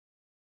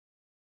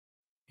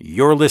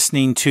You're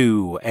listening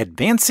to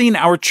Advancing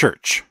Our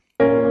Church.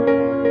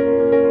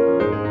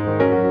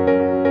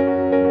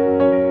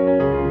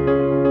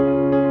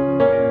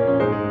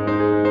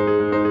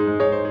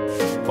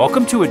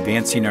 Welcome to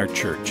Advancing Our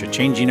Church, a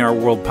Changing Our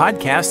World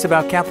podcast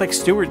about Catholic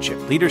stewardship,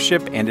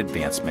 leadership, and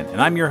advancement.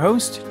 And I'm your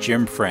host,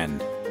 Jim Friend.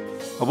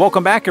 Well,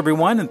 welcome back,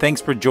 everyone, and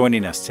thanks for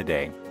joining us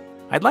today.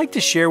 I'd like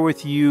to share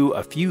with you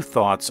a few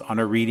thoughts on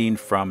a reading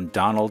from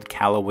Donald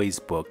Calloway's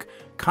book,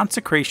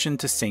 Consecration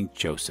to St.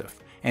 Joseph.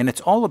 And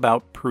it's all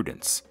about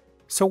prudence.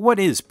 So what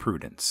is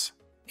prudence?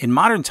 In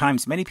modern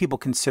times, many people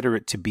consider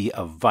it to be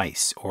a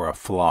vice or a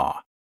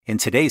flaw. In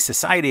today's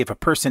society, if a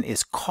person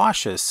is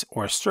cautious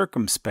or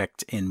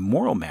circumspect in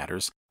moral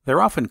matters,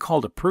 they're often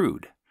called a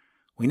prude.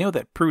 We know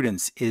that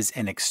prudence is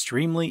an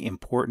extremely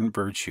important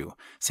virtue.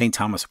 St.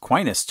 Thomas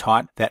Aquinas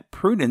taught that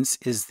prudence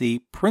is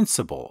the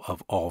principal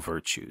of all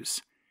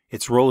virtues.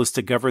 Its role is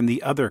to govern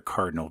the other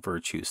cardinal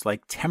virtues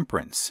like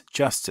temperance,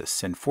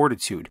 justice, and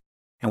fortitude.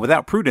 And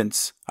without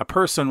prudence, a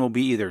person will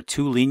be either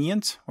too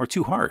lenient or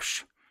too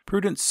harsh.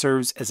 Prudence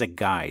serves as a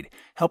guide,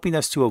 helping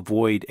us to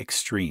avoid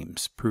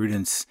extremes.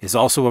 Prudence is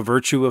also a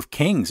virtue of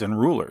kings and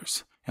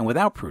rulers. And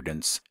without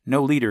prudence,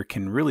 no leader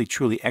can really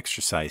truly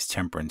exercise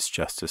temperance,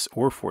 justice,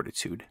 or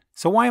fortitude.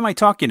 So why am I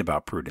talking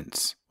about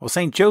prudence? Well,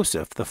 St.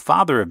 Joseph, the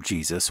father of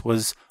Jesus,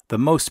 was the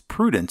most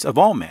prudent of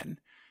all men.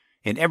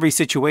 In every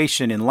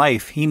situation in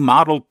life, he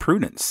modeled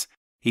prudence.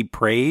 He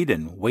prayed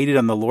and waited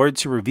on the Lord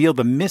to reveal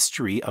the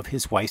mystery of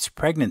his wife's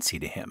pregnancy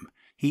to him.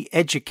 He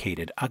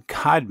educated a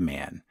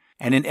God-man,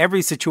 and in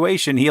every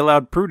situation he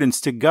allowed prudence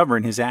to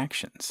govern his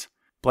actions.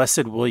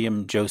 Blessed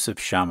William Joseph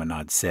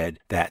Chaminade said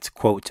that,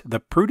 quote,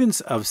 "The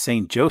prudence of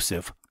St.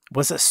 Joseph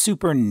was a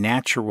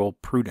supernatural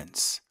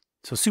prudence."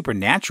 So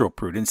supernatural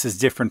prudence is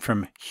different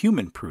from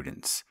human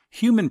prudence.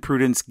 Human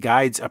prudence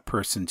guides a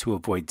person to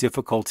avoid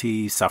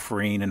difficulty,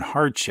 suffering, and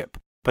hardship.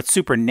 But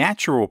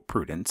supernatural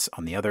prudence,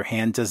 on the other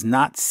hand, does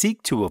not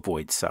seek to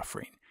avoid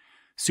suffering.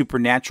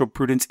 Supernatural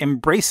prudence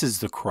embraces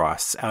the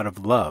cross out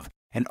of love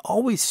and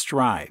always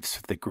strives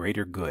for the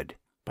greater good.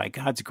 By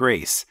God's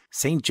grace,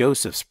 St.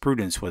 Joseph's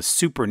prudence was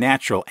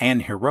supernatural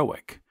and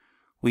heroic.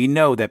 We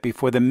know that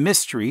before the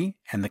mystery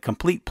and the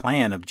complete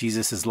plan of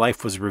Jesus'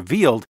 life was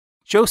revealed,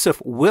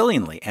 Joseph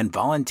willingly and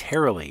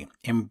voluntarily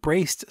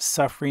embraced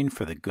suffering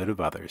for the good of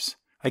others.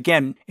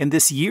 Again, in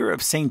this year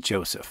of St.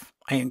 Joseph,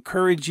 I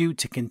encourage you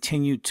to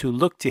continue to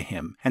look to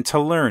him and to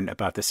learn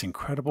about this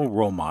incredible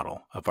role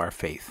model of our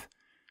faith.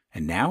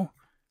 And now,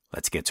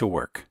 let's get to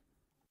work.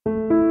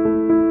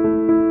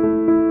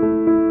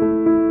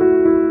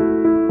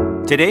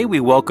 Today we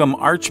welcome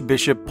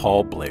Archbishop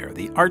Paul Blair,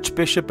 the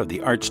Archbishop of the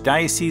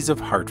Archdiocese of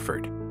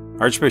Hartford.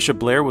 Archbishop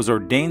Blair was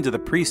ordained to the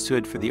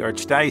priesthood for the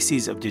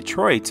Archdiocese of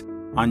Detroit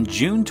on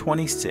June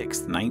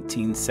 26,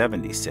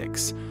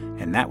 1976.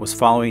 And that was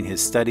following his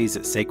studies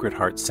at Sacred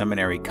Heart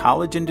Seminary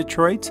College in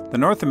Detroit, the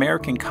North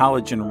American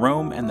College in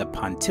Rome, and the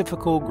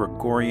Pontifical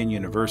Gregorian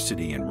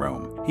University in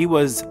Rome. He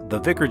was the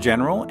Vicar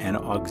General and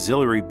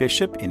Auxiliary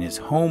Bishop in his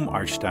home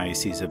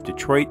Archdiocese of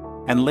Detroit,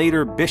 and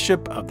later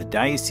Bishop of the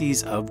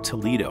Diocese of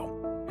Toledo.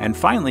 And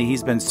finally,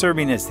 he's been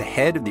serving as the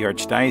head of the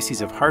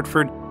Archdiocese of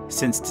Hartford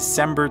since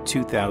December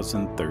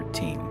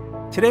 2013.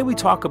 Today we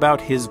talk about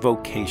his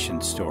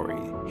vocation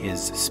story,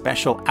 his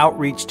special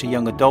outreach to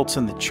young adults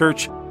in the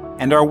church,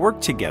 and our work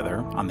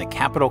together on the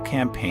capital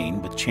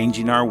campaign with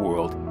Changing Our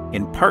World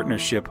in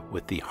partnership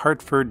with the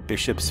Hartford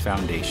Bishops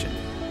Foundation.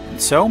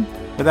 And so,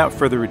 without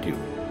further ado,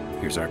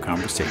 here's our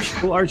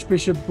conversation. Well,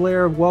 Archbishop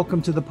Blair,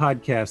 welcome to the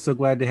podcast. So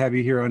glad to have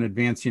you here on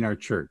Advancing Our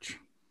Church.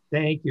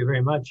 Thank you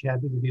very much.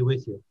 Happy to be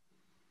with you.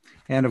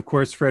 And of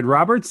course, Fred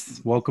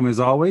Roberts, welcome as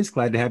always.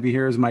 Glad to have you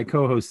here as my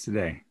co-host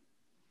today.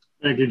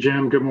 Thank you,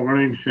 Jim. Good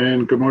morning.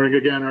 And good morning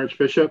again,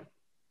 Archbishop.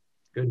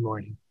 Good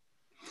morning.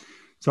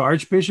 So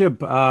Archbishop,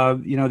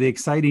 the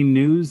exciting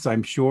news,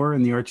 I'm sure,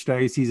 in the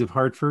Archdiocese of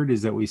Hartford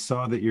is that we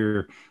saw that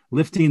you're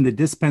lifting the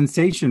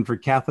dispensation for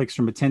Catholics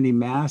from attending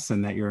Mass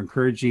and that you're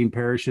encouraging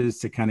parishes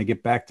to kind of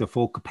get back to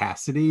full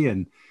capacity.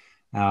 And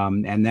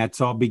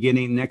that's all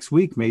beginning next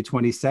week, May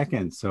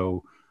 22nd.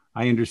 So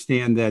I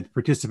understand that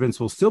participants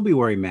will still be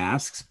wearing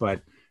masks,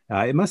 but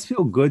it must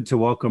feel good to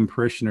welcome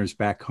parishioners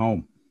back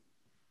home.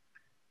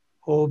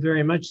 Oh,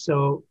 very much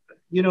so.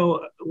 You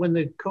know, when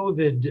the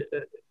COVID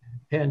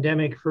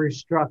pandemic first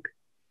struck,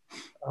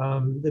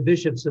 the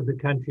bishops of the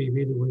country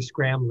really were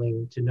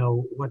scrambling to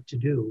know what to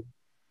do.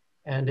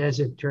 And as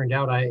it turned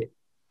out,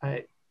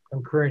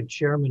 I'm current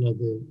chairman of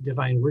the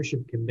Divine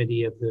Worship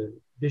Committee of the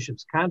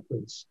Bishops'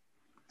 Conference.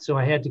 So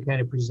I had to kind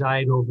of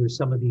preside over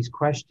some of these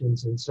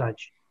questions and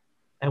such.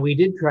 And we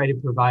did try to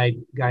provide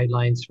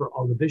guidelines for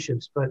all the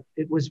bishops, but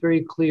it was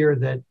very clear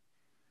that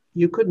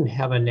you couldn't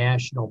have a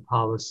national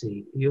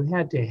policy. You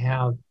had to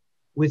have,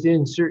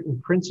 within certain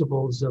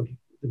principles of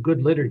the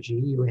good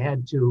liturgy,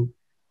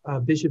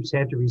 bishops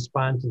had to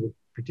respond to the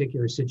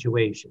particular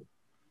situation.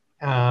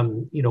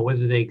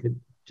 Whether they could,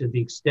 to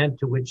the extent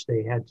to which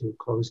they had to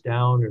close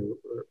down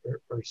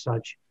or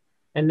such.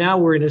 And now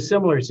we're in a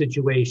similar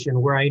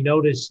situation where I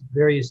notice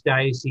various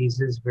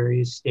dioceses,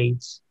 various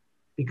states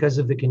because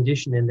of the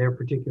condition in their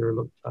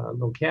particular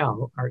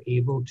locale, are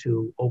able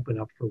to open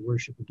up for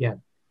worship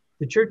again.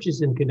 The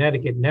churches in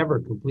Connecticut never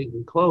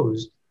completely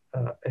closed,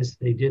 as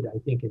they did, I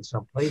think, in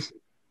some places.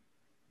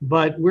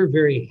 But we're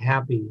very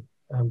happy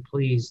and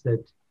pleased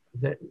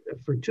that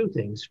for two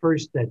things.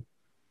 First, that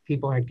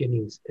people aren't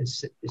getting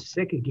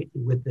sick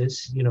with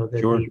this, that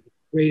Sure. the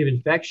rate of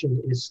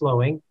infection is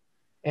slowing.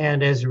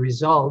 And as a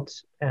result,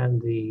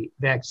 and the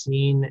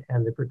vaccine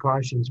and the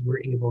precautions,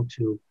 we're able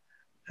to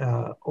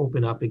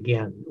open up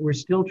again. We're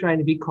still trying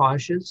to be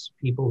cautious.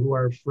 People who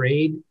are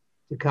afraid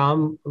to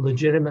come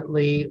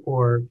legitimately,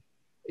 or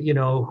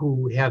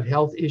who have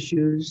health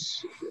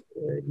issues,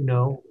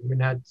 we're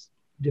not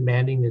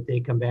demanding that they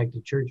come back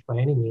to church by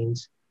any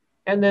means.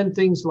 And then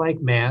things like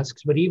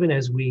masks. But even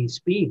as we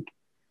speak,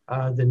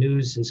 the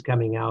news is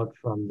coming out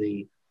from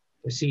the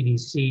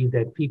CDC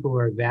that people who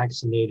are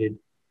vaccinated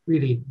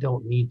really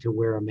don't need to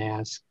wear a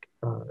mask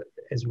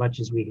as much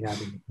as we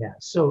have in the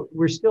past. So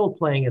we're still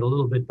playing it a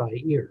little bit by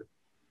ear.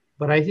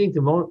 But I think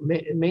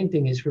the main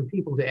thing is for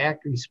people to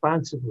act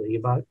responsibly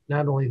about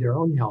not only their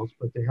own health,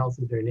 but the health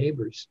of their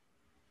neighbors.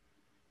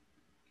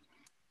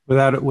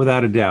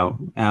 Without a doubt.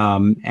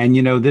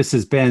 And, this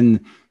has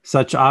been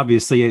such,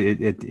 obviously,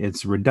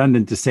 it's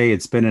redundant to say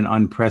it's been an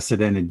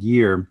unprecedented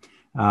year,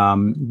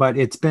 but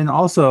it's been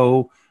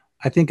also,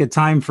 I think, a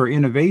time for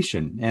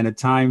innovation and a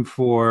time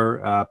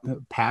for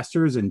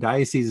pastors and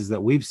dioceses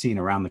that we've seen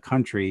around the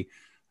country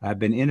have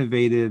been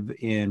innovative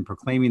in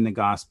proclaiming the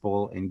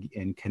gospel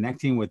and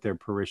connecting with their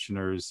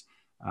parishioners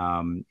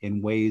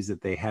in ways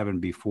that they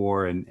haven't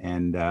before.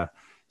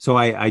 So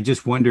I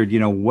just wondered,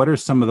 what are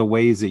some of the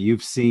ways that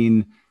you've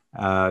seen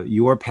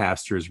your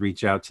pastors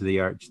reach out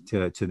to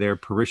to their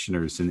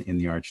parishioners in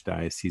the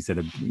Archdiocese that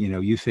have,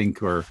 you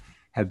think or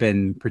have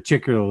been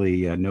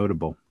particularly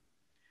notable?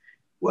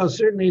 Well,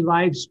 certainly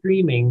live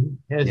streaming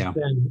has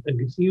been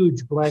a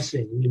huge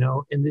blessing,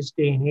 in this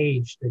day and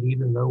age, that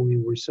even though we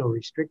were so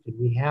restricted,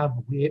 we have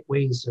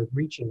ways of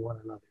reaching one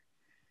another.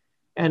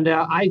 And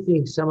I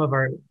think some of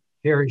our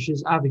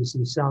parishes,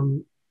 obviously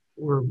some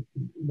were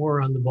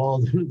more on the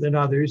ball than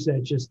others.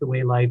 That's just the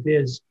way life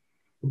is.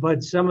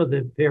 But some of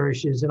the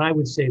parishes, and I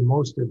would say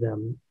most of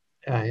them,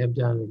 have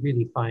done a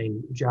really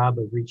fine job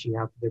of reaching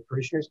out to their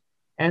parishioners,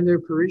 and their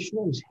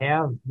parishioners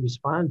have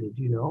responded,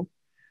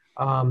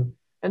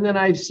 And then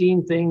I've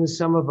seen things,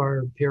 some of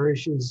our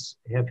parishes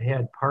have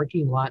had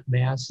parking lot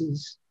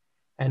masses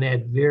and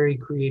had very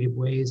creative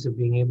ways of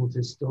being able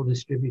to still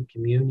distribute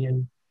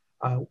communion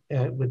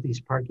with these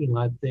parking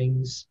lot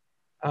things.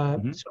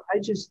 So I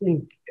just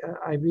think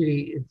I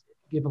really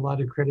give a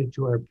lot of credit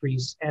to our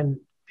priests and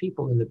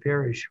people in the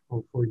parish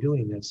for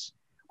doing this.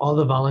 All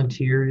the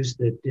volunteers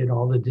that did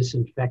all the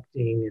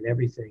disinfecting and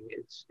everything,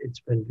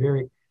 it's been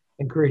very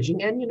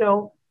encouraging. And,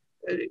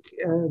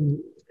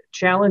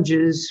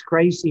 challenges,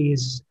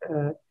 crises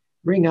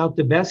bring out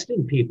the best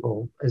in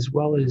people as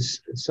well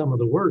as some of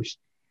the worst.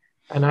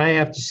 And I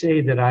have to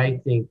say that I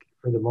think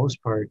for the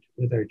most part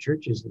with our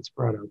churches, it's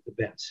brought out the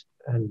best.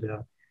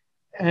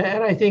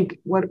 And I think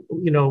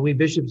we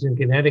bishops in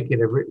Connecticut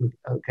have written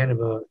kind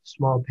of a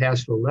small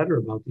pastoral letter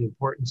about the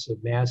importance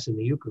of Mass and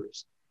the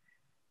Eucharist.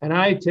 And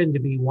I tend to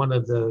be one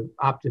of the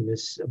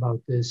optimists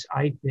about this.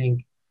 I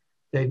think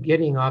that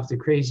getting off the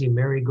crazy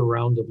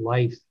merry-go-round of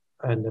life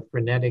and the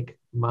frenetic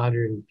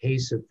modern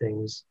pace of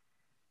things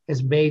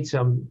has made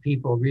some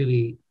people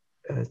really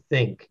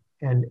think.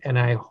 And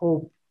I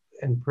hope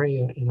and pray,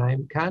 and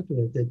I'm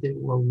confident that they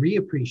will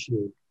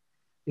reappreciate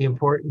the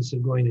importance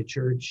of going to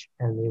church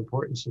and the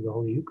importance of the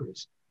Holy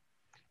Eucharist.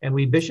 And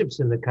we bishops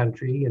in the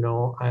country,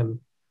 I'm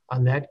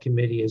on that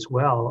committee as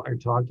well, are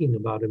talking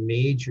about a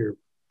major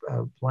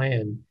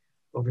plan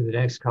over the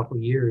next couple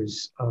of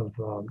years of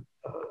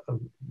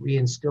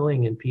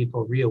reinstilling in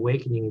people,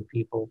 reawakening in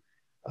people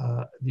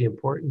the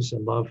importance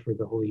and love for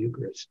the Holy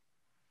Eucharist.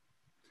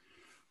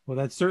 Well,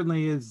 that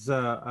certainly is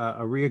a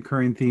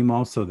reoccurring theme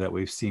also that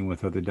we've seen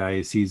with other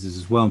dioceses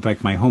as well. In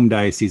fact, my home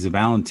diocese of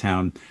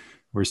Allentown,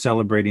 we're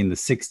celebrating the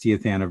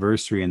 60th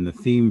anniversary, and the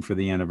theme for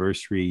the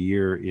anniversary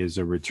year is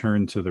a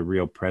return to the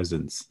real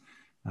presence.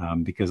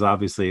 Because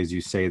obviously, as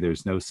you say,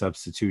 there's no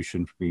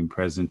substitution for being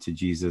present to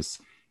Jesus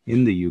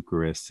in the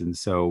Eucharist. And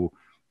so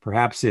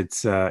perhaps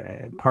it's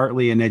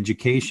partly an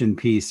education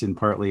piece and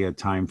partly a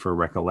time for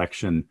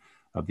recollection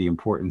of the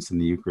importance in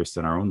the Eucharist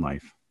in our own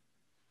life.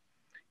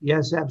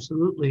 Yes,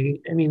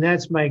 absolutely. I mean,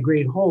 that's my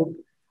great hope.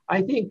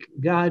 I think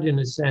God, in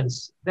a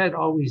sense, that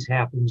always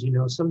happens.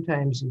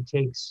 Sometimes it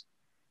takes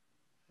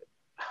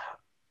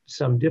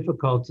some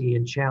difficulty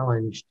and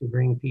challenge to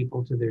bring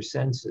people to their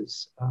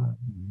senses.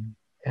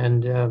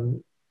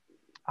 And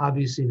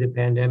obviously the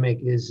pandemic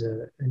is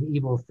an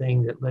evil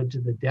thing that led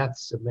to the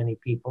deaths of many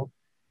people,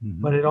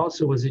 but it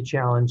also was a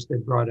challenge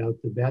that brought out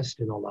the best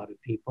in a lot of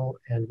people.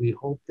 And we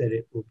hope that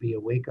it will be a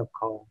wake-up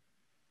call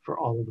for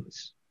all of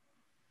us.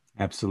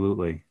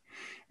 Absolutely.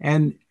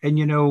 And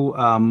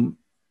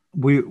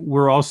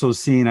we're also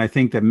seeing, I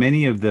think, that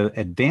many of the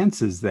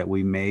advances that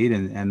we made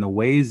and the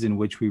ways in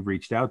which we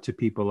reached out to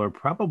people are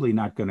probably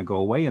not going to go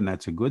away, and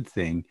that's a good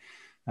thing.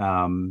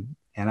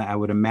 And I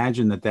would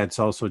imagine that that's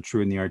also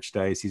true in the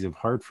Archdiocese of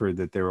Hartford,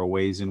 that there are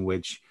ways in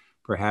which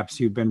perhaps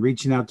you've been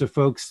reaching out to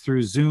folks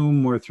through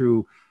Zoom or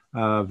through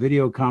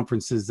video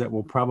conferences that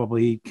will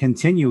probably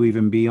continue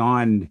even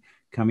beyond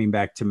coming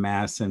back to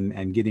Mass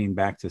and getting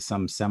back to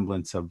some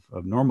semblance of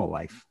normal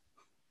life.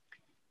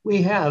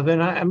 We have,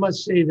 and I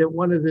must say that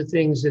one of the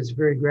things that's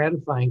very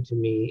gratifying to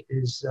me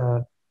is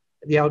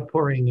the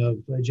outpouring of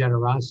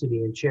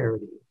generosity and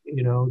charity.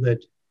 You know,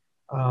 that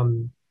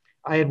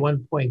I at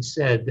one point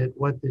said that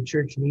what the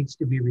church needs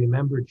to be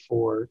remembered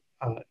for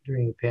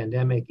during a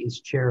pandemic is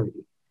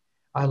charity.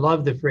 I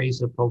love the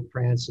phrase of Pope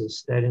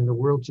Francis that in the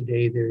world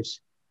today there's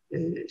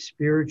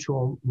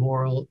spiritual,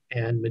 moral,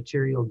 and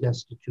material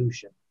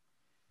destitution.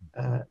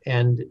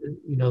 And,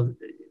 you know,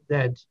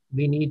 that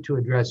we need to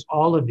address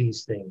all of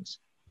these things.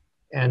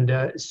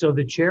 And so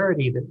the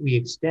charity that we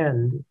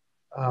extend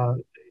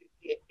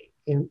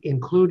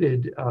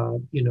included,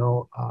 you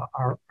know,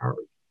 our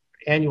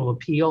annual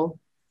appeal,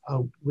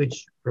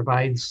 which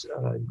provides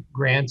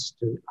grants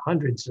to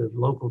hundreds of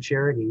local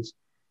charities.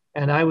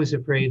 And I was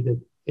afraid that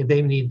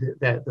they need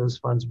those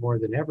funds more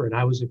than ever. And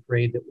I was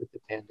afraid that with the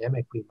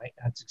pandemic, we might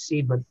not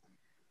succeed. But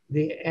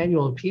the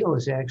annual appeal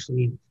has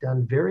actually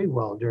done very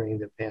well during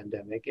the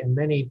pandemic. And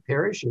many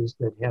parishes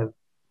that have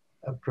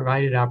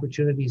provided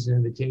opportunities and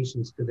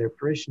invitations to their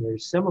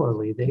parishioners,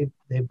 similarly,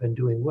 they've been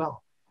doing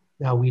well.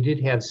 Now, we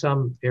did have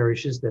some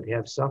parishes that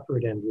have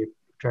suffered, and we've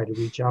tried to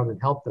reach out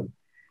and help them.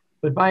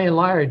 But by and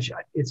large,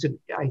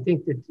 I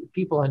think that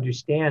people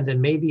understand,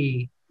 and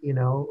maybe, you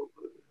know,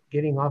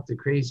 getting off the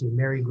crazy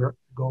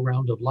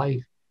merry-go-round of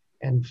life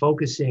and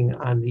focusing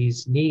on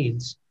these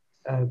needs,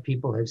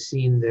 people have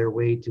seen their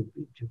way to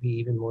be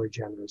even more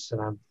generous,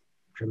 and I'm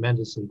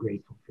tremendously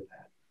grateful for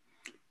that.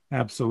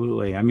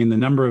 Absolutely. I mean, the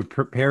number of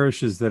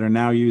parishes that are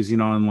now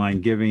using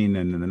online giving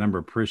and the number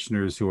of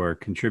parishioners who are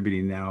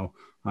contributing now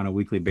on a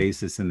weekly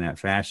basis in that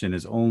fashion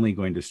is only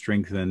going to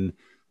strengthen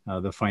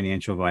the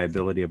financial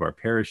viability of our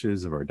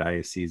parishes, of our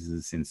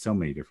dioceses in so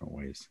many different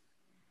ways.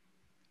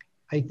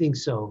 I think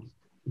so.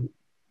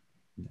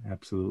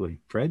 Absolutely.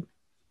 Fred?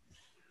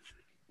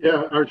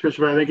 Yeah,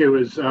 Archbishop, I think it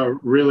was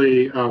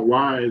really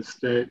wise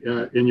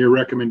that in your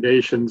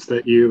recommendations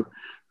that you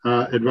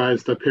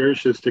advise the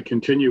parishes to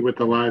continue with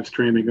the live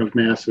streaming of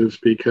masses,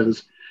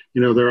 because,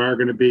 you know, there are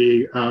going to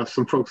be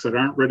some folks that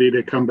aren't ready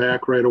to come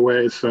back right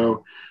away.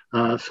 So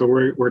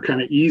we're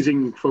kind of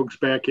easing folks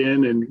back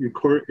in and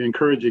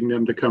encouraging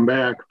them to come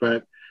back,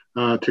 but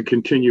to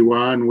continue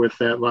on with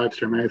that live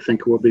stream, I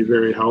think will be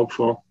very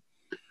helpful.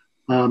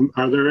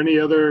 Are there any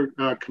other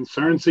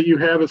concerns that you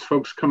have as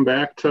folks come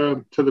back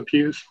to the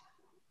pews?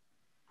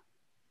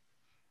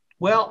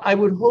 Well, I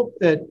would hope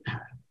that,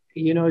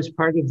 you know, as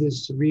part of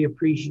this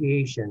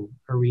reappreciation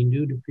or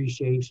renewed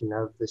appreciation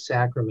of the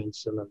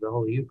sacraments and of the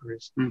Holy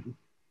Eucharist,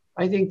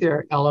 I think there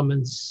are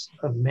elements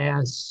of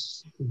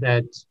Mass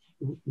that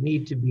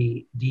need to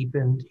be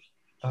deepened,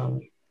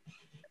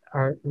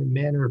 our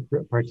manner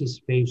of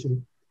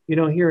participation. You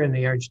know, here in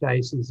the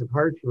Archdiocese of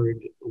Hartford,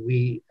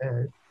 we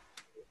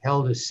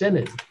held a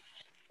synod,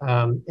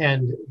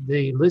 and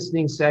the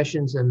listening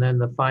sessions and then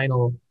the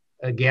final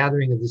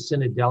gathering of the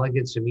synod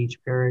delegates from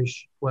each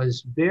parish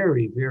was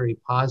very, very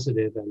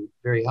positive and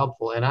very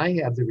helpful. And I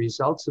have the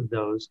results of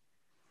those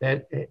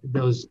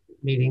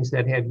meetings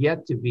that have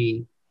yet to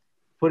be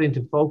put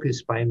into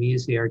focus by me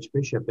as the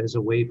Archbishop as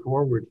a way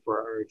forward for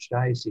our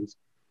Archdiocese.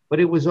 But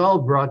it was all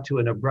brought to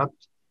an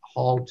abrupt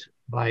halt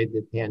by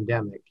the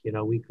pandemic. You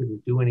know, we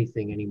couldn't do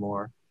anything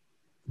anymore.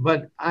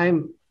 But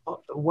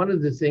one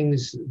of the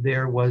things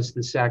there was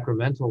the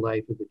sacramental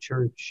life of the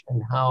church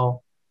and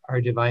how our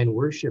divine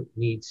worship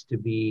needs to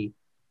be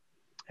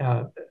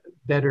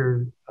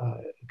better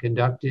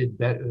conducted,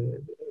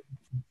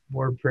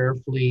 more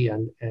prayerfully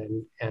and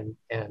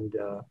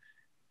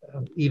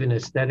even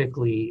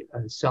aesthetically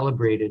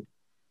celebrated.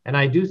 And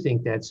I do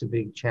think that's a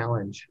big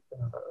challenge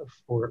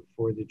for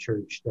the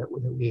church that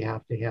we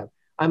have to have.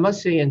 I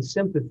must say, in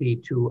sympathy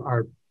to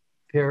our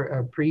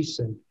priests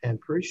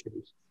and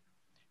parishioners,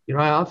 you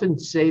know, I often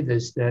say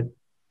this, that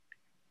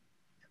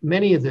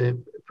many of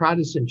the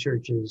Protestant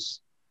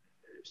churches,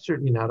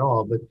 certainly not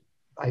all, but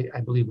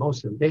I believe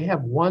most of them, they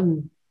have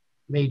one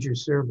major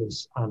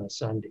service on a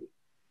Sunday,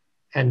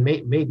 and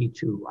maybe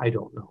two, I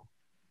don't know.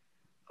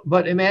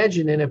 But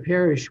imagine in a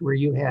parish where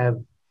you have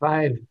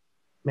 5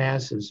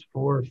 masses,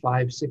 4,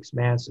 5, 6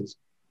 masses,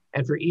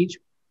 and for each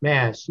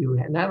mass, you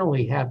not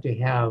only have to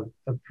have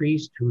a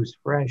priest who's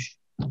fresh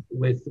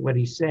with what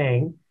he's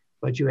saying,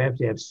 but you have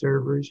to have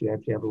servers, you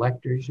have to have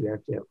lectors, you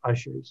have to have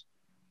ushers,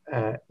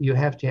 you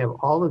have to have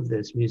all of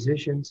this,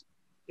 musicians.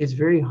 It's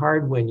very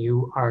hard when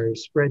you are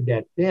spread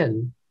that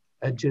thin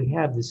to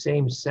have the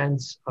same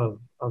sense of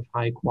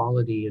high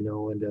quality, you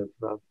know, and of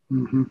what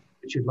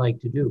you'd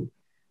like to do.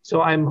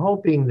 So I'm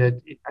hoping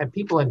that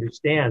people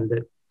understand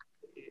that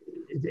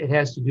it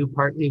has to do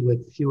partly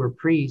with fewer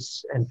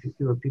priests and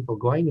fewer people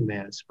going to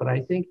Mass. But I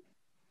think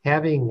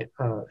having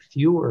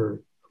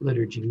fewer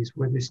liturgies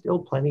where there's still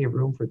plenty of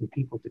room for the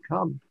people to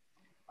come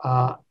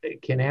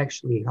can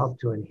actually help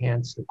to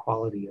enhance the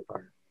quality of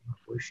our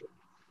worship.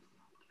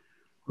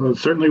 Well, it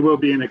certainly will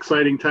be an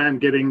exciting time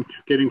getting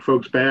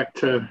folks back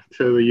to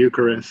the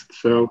Eucharist.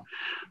 So,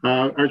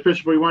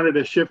 Archbishop, we wanted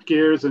to shift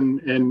gears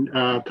and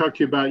talk to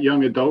you about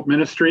young adult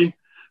ministry.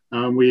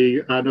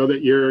 We know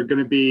that you're going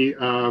to be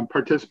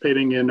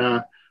participating in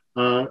a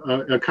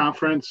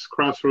conference,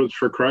 Crossroads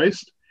for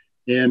Christ.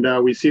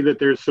 And we see that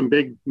there's some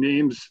big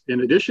names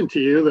in addition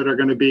to you that are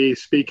going to be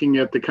speaking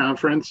at the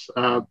conference.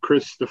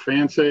 Chris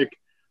Stefancic,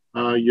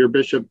 your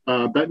Bishop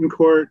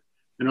Betancourt,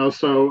 and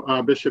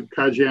also Bishop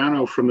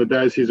Caggiano from the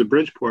Diocese of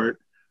Bridgeport.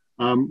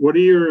 What are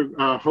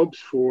your hopes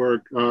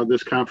for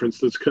this conference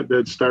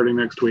that's starting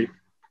next week?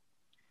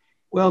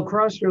 Well,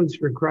 Crossroads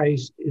for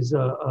Christ is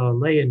a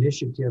lay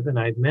initiative, and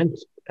I've met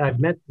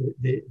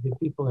the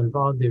people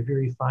involved. They're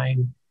very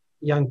fine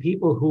young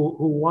people who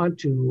want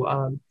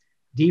to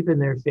deepen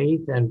their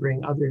faith and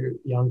bring other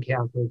young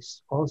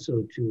Catholics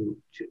also to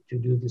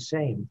do the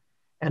same.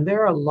 And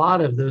there are a lot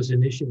of those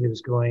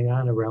initiatives going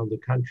on around the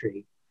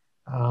country.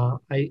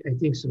 I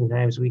think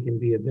sometimes we can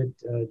be a bit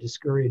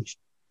discouraged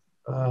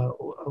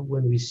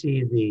when we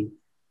see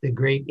the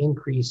great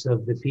increase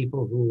of the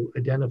people who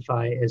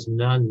identify as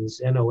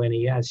nuns,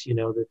 N-O-N-E-S,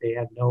 that they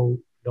have no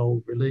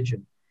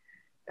religion,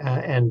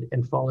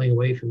 and falling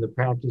away from the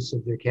practice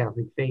of their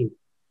Catholic faith.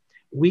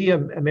 We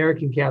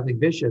American Catholic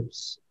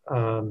bishops,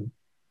 and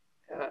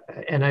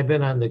I've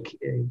been on the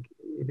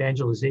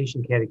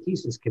Evangelization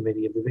Catechesis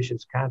Committee of the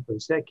Bishops'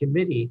 Conference. That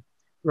committee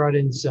brought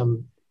in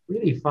some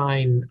really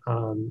fine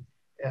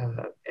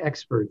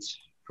experts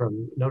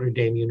from Notre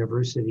Dame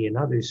University and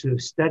others who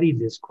have studied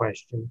this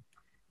question.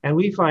 And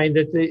we find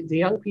that the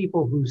young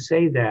people who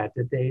say that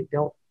they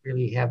don't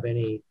really have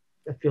any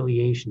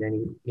affiliation,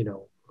 any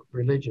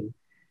religion,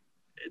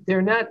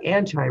 they're not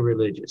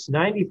anti-religious.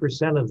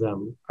 90% of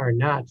them are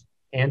not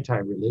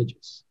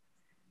anti-religious,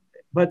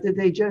 but that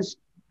they just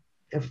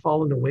have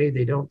fallen away.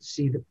 They don't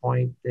see the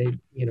point. It's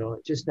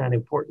just not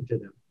important to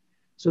them.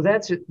 So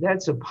that's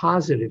a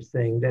positive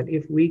thing, that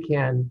if we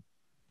can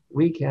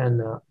reach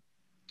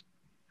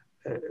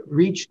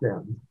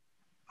them,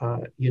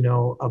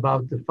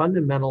 about the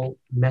fundamental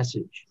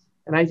message.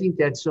 And I think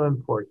that's so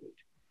important.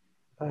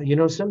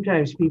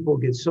 Sometimes people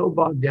get so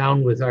bogged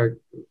down with our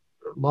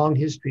long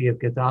history of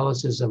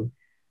Catholicism,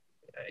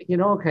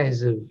 all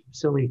kinds of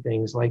silly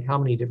things like how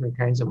many different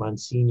kinds of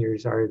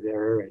monsignors are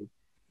there, and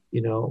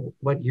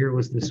what year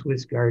was the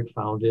Swiss Guard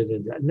founded,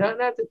 and not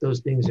that those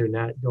things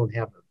don't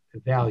have a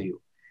value,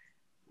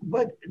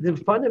 but the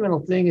fundamental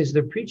thing is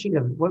the preaching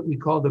of what we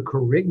call the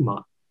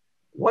kerygma.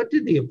 What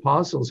did the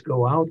apostles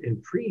go out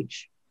and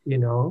preach?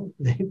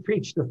 They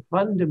preached the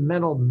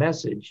fundamental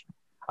message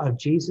of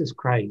Jesus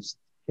Christ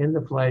in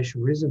the flesh,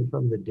 risen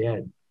from the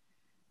dead.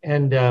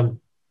 And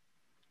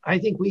I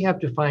think we have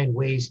to find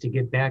ways to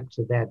get back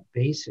to that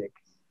basic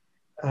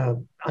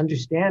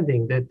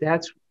understanding that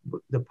that's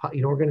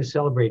we're going to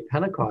celebrate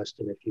Pentecost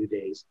in a few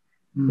days,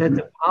 that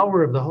the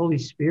power of the Holy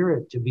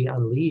Spirit to be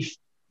unleashed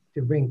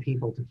to bring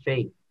people to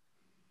faith.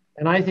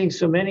 And I think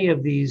so many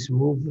of these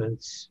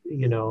movements,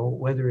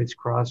 whether it's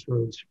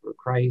Crossroads for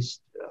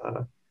Christ,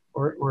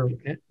 or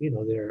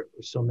there are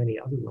so many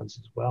other ones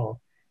as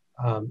well.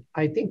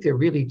 I think they're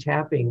really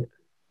tapping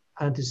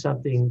onto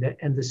something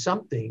and the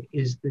something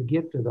is the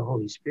gift of the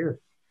Holy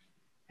Spirit.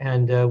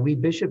 And we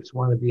bishops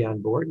want to be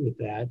on board with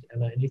that.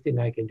 And anything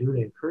I can do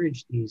to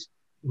encourage these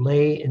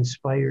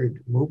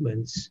lay-inspired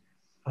movements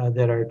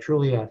that are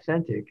truly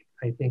authentic,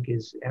 I think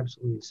is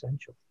absolutely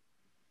essential.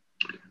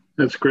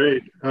 That's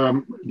great.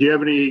 Do you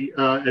have any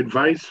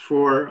advice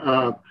for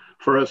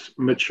us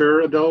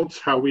mature adults,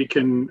 how we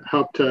can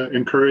help to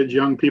encourage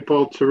young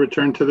people to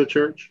return to the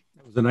church?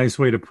 That was a nice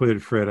way to put it,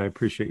 Fred. I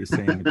appreciate you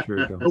saying mature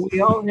adults. But we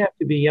all have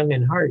to be young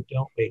in heart,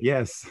 don't we?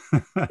 Yes.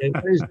 And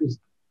what is this,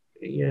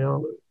 we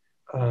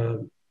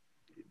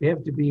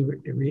have to be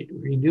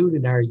renewed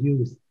in our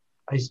youth.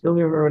 I still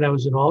remember when I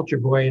was an altar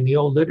boy in the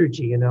old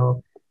liturgy,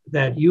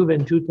 that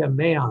Juven tutem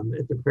meam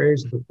at the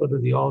prayers at the foot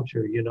of the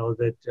altar,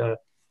 that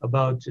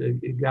about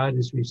God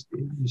is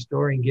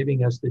restoring,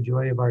 giving us the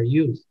joy of our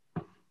youth.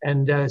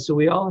 And so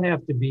we all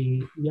have to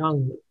be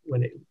young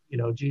when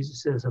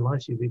Jesus says,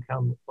 unless you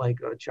become like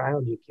a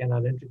child, you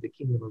cannot enter the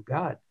kingdom of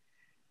God.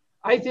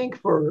 I think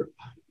for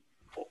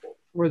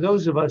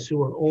those of us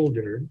who are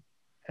older,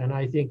 and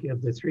I think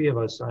of the three of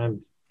us,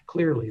 I'm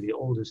clearly the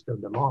oldest of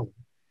them all.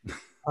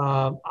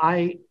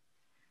 I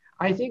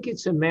think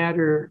it's a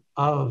matter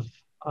of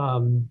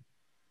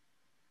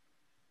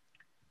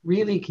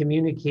really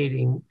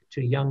communicating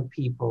to young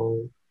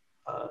people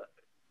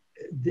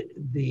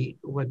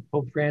what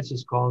Pope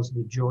Francis calls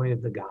the joy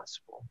of the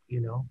gospel.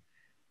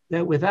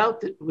 That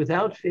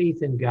without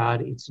faith in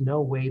God, it's no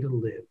way to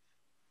live.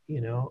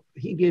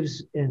 He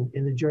gives in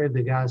the joy of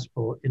the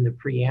gospel, in the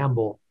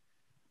preamble,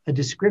 a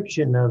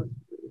description of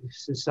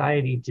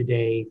society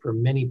today for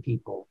many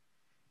people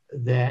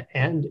that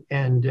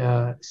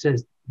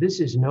says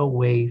this is no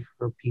way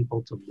for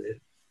people to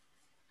live.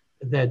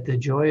 That the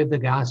joy of the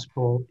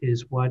gospel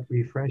is what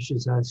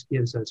refreshes us,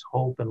 gives us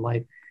hope and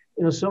life.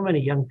 So many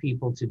young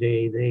people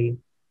today, they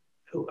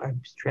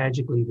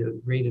tragically the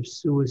rate of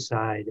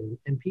suicide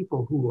and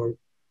people who are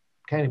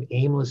kind of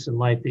aimless in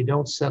life. They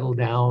don't settle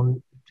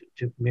down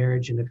to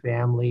marriage and a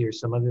family or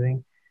some other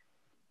thing.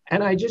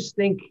 And I just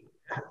think,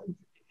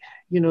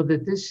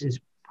 that this is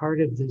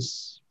part of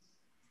this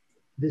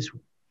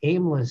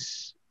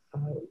aimless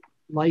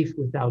life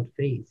without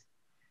faith.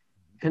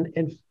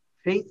 And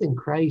faith in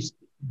Christ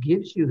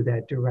gives you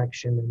that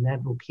direction and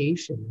that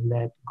vocation and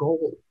that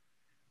goal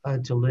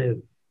to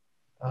live.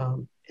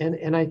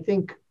 And I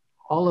think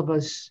all of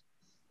us,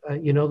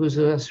 those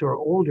of us who are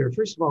older,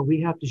 first of all,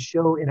 we have to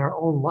show in our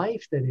own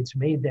life that it's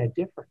made that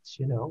difference.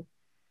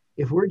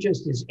 If we're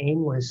just as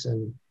aimless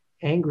and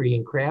angry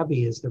and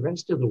crabby as the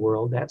rest of the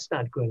world, that's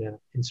not going to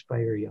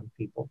inspire young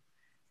people.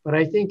 But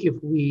I think if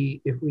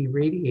we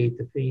radiate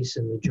the face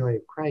and the joy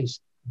of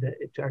Christ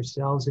to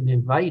ourselves and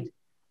invite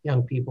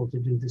young people to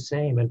do the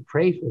same and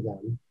pray for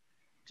them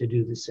to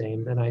do the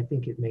same, then I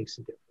think it makes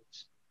a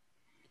difference.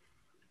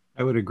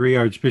 I would agree,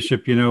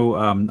 Archbishop.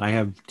 I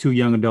have 2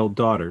 young adult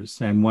daughters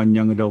and 1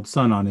 young adult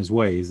son on his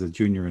way. He's a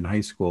junior in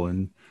high school.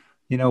 And,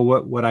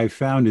 what I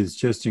found is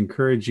just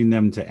encouraging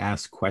them to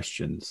ask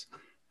questions.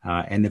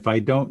 And if I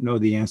don't know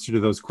the answer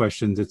to those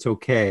questions, it's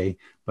okay.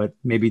 But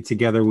maybe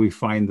together we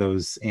find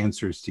those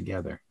answers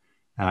together.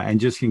 And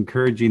just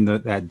encouraging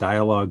that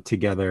dialogue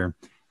together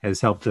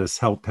has helped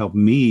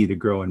me to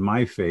grow in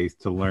my faith,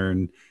 to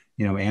learn,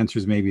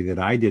 answers maybe that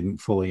I didn't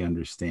fully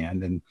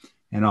understand.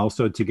 And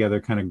also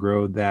together kind of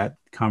grow that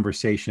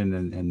conversation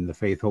and the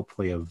faith,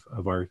 hopefully,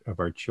 of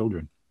our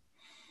children.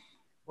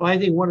 Well, I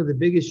think one of the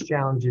biggest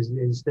challenges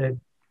is that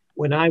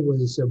when I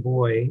was a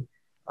boy,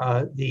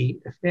 the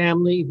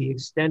family, the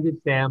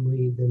extended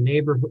family, the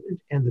neighborhood,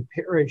 and the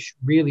parish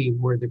really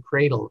were the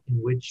cradle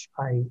in which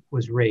I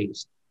was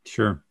raised.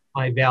 Sure.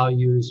 My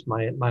values,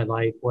 my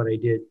life, what I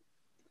did.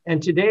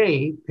 And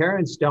today,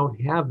 parents don't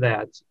have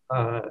that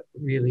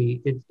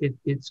really.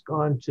 It's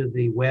gone to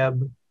the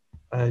web,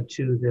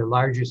 to the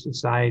larger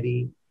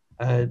society.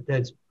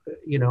 That's,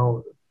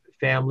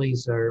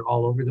 families are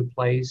all over the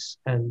place.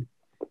 And,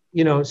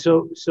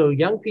 so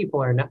young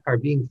people are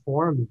being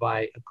formed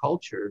by a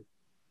culture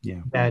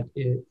that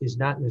is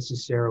not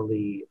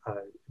necessarily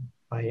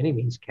by any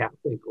means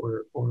Catholic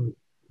or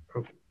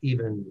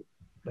even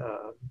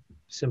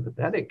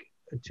sympathetic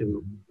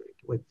to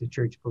what the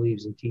church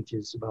believes and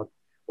teaches about,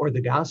 or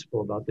the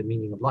gospel about the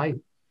meaning of life.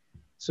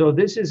 So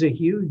this is a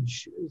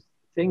huge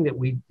thing that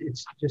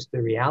it's just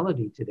the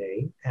reality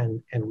today.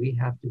 And we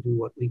have to do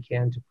what we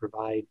can to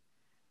provide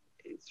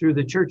through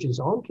the church's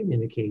own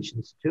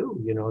communications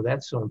too.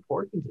 That's so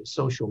important. The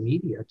social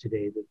media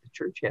today that the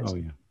church has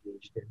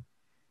engaged in.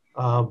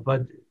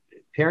 But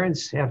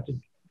parents have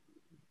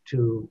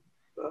to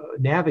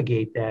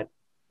navigate that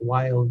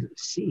wild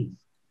sea.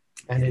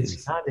 And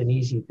it's not an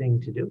easy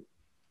thing to do.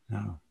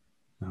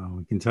 No,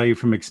 we can tell you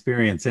from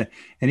experience.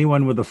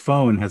 Anyone with a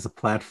phone has a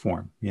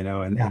platform,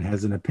 and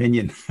has an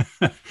opinion.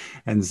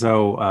 And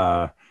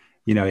so,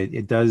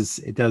 it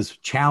does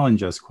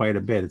challenge us quite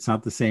a bit. It's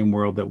not the same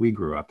world that we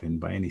grew up in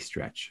by any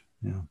stretch.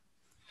 Yeah.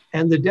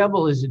 And the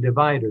devil is a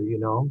divider,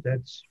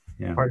 that's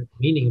part of the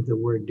meaning of the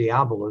word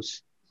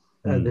diabolos,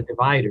 the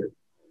divider.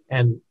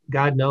 And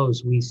God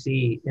knows we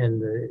see in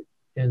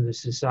the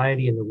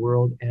society, in the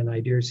world, and I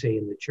dare say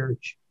in the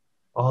church,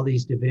 all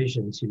these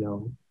divisions,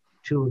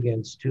 2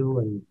 against 2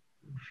 and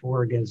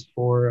 4 against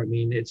 4. I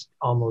mean, it's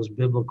almost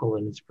biblical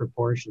in its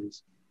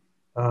proportions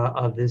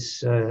of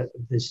this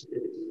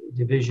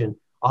division,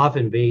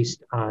 often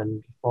based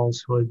on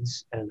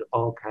falsehoods and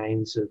all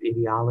kinds of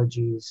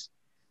ideologies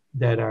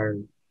that are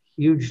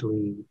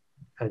hugely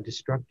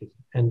destructive.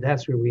 And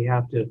that's where we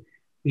have to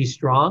be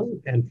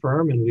strong and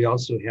firm, and we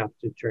also have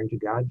to turn to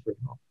God for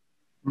help.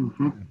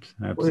 Mm-hmm.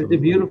 Absolutely.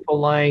 The beautiful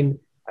line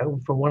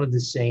from one of the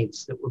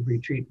saints that was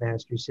retreat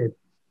master said,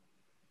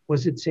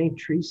 was it St.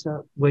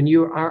 Teresa? When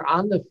you are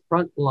on the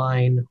front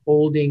line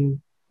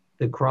holding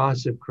the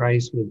cross of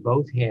Christ with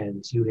both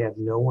hands, you have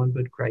no one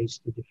but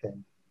Christ to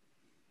defend.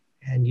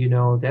 And,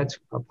 that's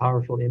a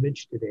powerful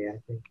image today, I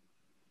think.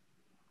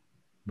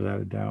 Without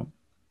a doubt.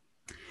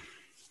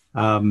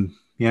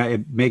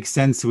 It makes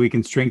sense that we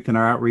can strengthen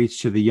our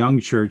outreach to the young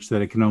church,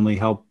 that it can only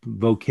help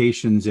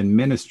vocations and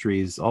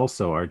ministries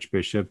also,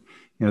 Archbishop.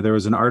 There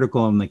was an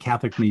article in the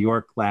Catholic New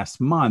York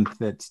last month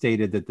that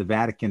stated that the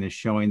Vatican is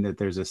showing that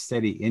there's a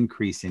steady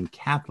increase in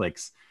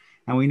Catholics.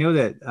 And we know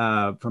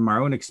that from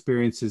our own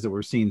experiences that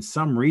we're seeing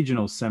some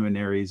regional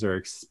seminaries are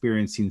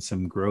experiencing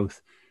some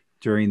growth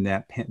during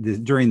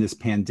this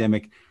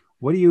pandemic.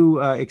 What are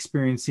you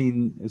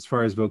experiencing as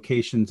far as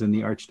vocations in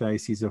the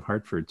Archdiocese of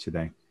Hartford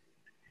today?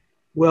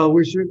 Well,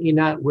 we're certainly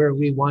not where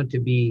we want to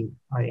be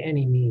by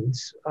any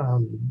means.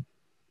 I'm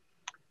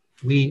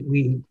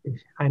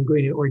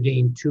going to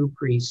ordain 2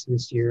 priests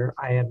this year.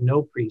 I have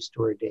no priest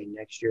to ordain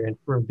next year. And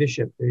for a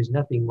bishop, there's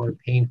nothing more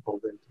painful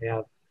than to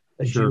have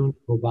a June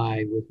go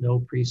by with no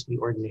priestly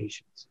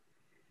ordinations.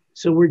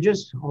 So we're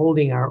just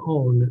holding our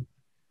own.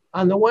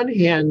 On the one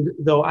hand,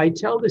 though, I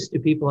tell this to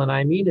people, and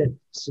I mean it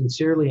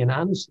sincerely and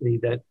honestly,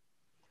 that,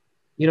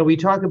 we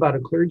talk about a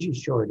clergy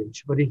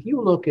shortage, but if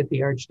you look at the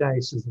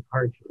Archdiocese of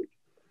Hartford,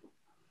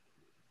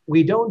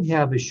 we don't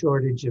have a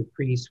shortage of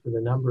priests for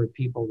the number of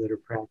people that are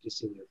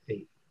practicing their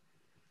faith.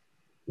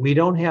 We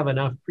don't have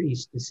enough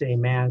priests to say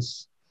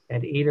Mass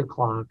at 8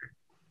 o'clock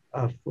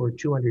for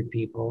 200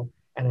 people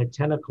and at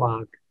 10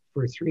 o'clock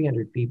for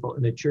 300 people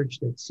in a church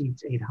that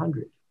seats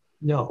 800.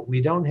 No,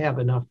 we don't have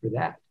enough for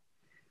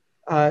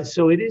that.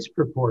 So it is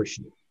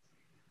proportional.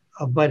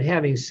 But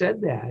having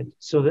said that,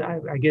 so that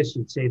I guess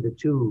you'd say the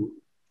two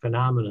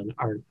phenomena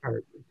are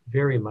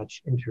very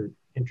much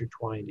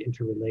intertwined,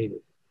 interrelated.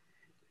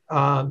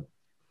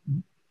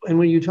 And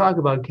when you talk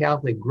about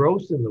Catholic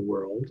growth in the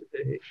world,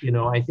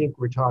 I think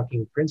we're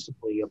talking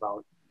principally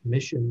about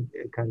mission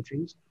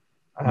countries.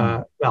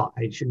 Well,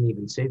 I shouldn't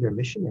even say they're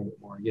mission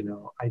anymore.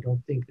 I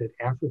don't think that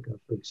Africa,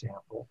 for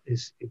example,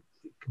 is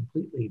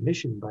completely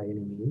mission by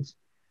any means,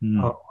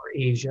 or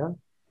Asia.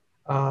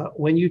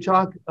 When you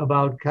talk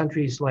about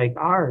countries like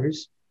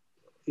ours,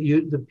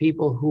 the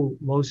people who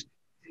most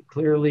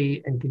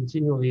clearly and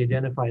continually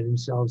identify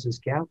themselves as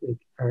Catholic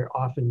are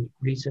often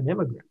recent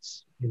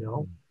immigrants,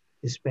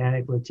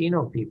 Hispanic,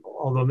 Latino people,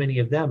 although many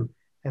of them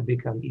have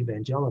become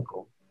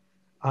evangelical.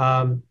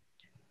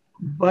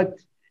 But,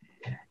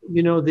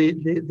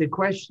 the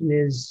question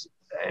is,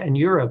 and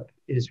Europe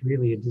is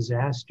really a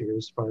disaster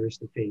as far as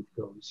the faith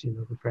goes,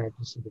 the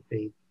practice of the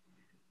faith.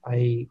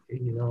 I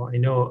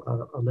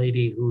know a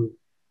lady who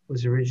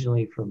was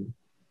originally from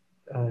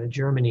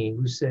Germany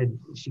who said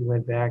she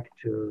went back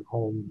to her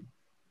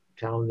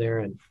hometown there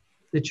and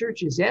the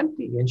church is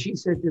empty. And she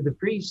said to the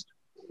priest,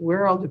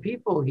 "Where are all the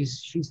people?"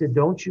 She said,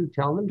 "Don't you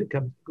tell them to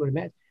come go to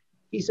Mass?"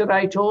 He said,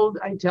 I tell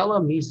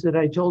them. He said,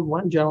 "I told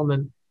one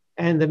gentleman,"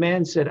 and the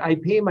man said, "I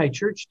pay my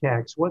church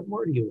tax. What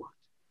more do you want?"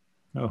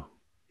 Oh.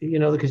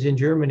 Because in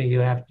Germany,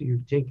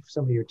 you take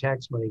some of your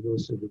tax money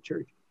goes to the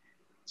church.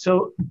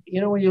 So,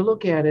 when you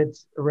look at it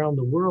around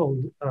the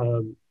world,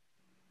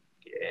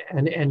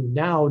 and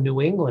now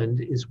New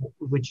England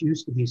which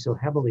used to be so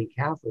heavily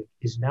Catholic,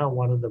 is now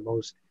one of the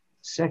most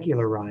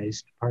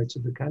secularized parts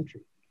of the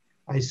country.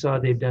 I saw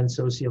they've done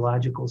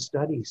sociological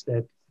studies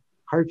that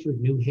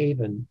Hartford, New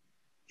Haven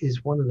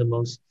is one of the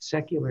most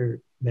secular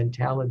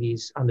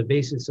mentalities on the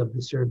basis of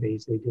the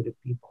surveys they did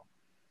of people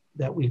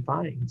that we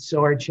find.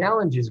 So our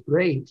challenge is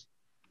great.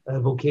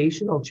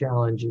 Vocational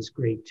challenge is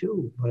great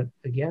too. But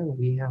again,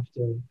 we have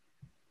to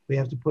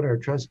put our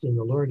trust in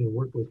the Lord and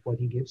work with what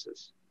he gives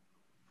us.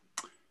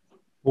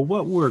 Well,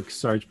 what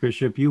works,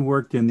 Archbishop? You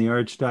worked in the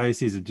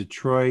Archdiocese of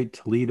Detroit,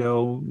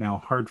 Toledo, now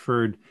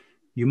Hartford.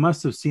 You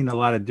must have seen a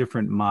lot of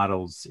different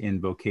models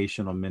in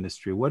vocational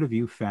ministry. What have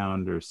you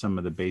found are some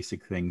of the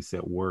basic things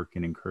that work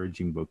in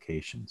encouraging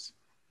vocations?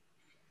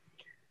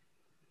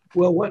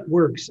 Well, what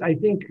works? I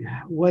think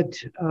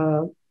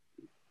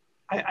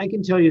I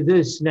can tell you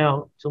this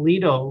now,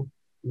 Toledo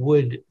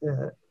would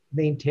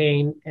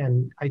maintain,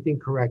 and I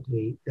think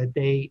correctly, that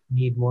they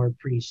need more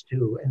priests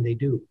too, and they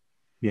do.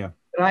 Yeah.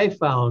 But I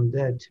found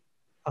that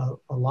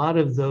a lot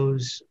of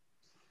those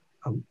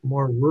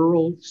more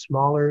rural,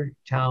 smaller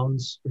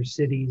towns or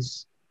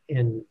cities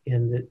in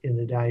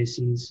the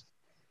diocese,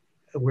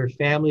 where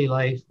family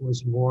life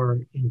was more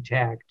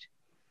intact,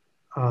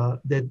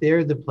 that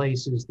they're the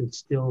places that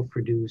still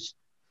produce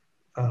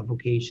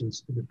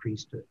vocations to the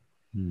priesthood.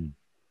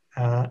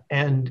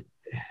 And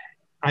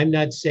I'm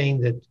not saying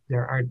that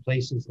there aren't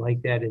places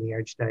like that in the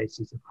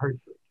Archdiocese of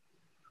Hartford,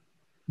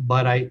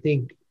 but I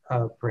think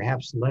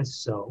perhaps less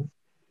so.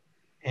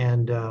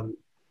 And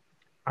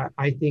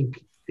I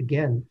think,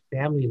 again,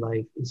 family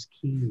life is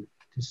key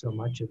to so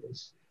much of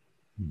this.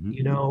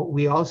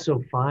 We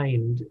also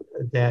find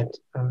that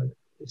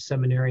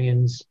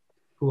seminarians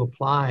who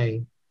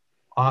apply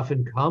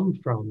often come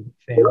from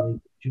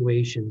family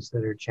situations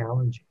that are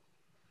challenging.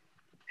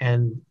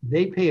 And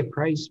they pay a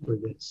price for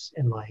this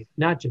in life,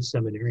 not just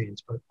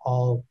seminarians, but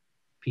all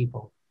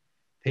people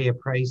pay a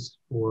price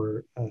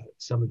for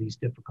some of these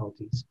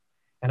difficulties.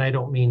 And I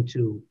don't mean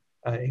to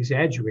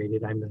exaggerate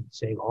it. I'm not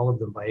saying all of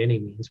them by any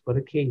means, but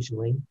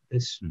occasionally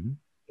this,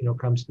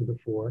 comes to the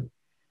fore.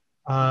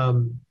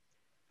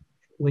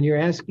 When you're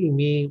asking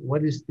me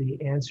what is the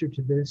answer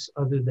to this,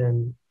 other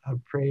than a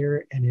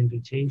prayer and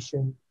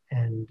invitation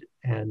and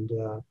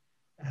a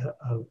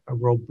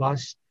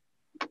robust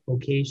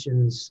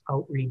vocations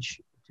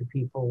outreach to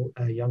people,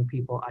 young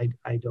people,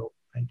 I don't.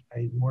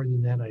 I more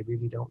than that, I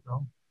really don't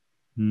know.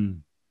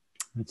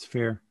 That's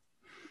fair.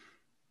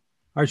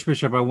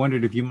 Archbishop, I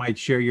wondered if you might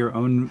share your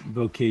own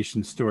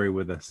vocation story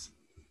with us.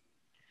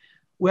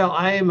 Well,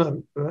 I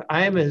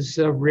am as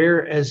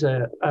rare as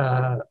a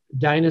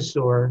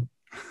dinosaur,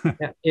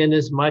 in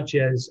as much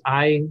as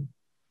I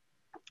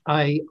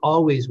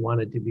always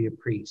wanted to be a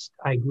priest.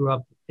 I grew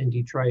up in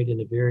Detroit in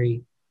a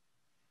very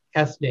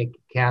ethnic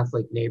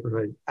Catholic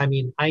neighborhood. I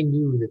mean, I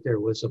knew that there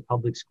was a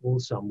public school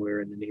somewhere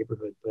in the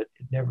neighborhood, but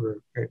it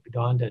never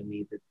dawned on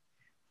me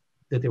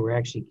that there were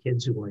actually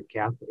kids who weren't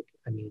Catholic.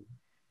 I mean,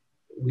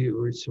 we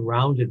were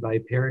surrounded by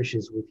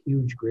parishes with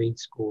huge grade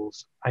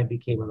schools. I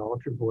became an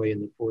altar boy in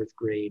the 4th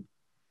grade.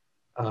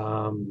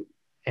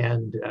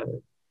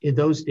 In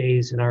those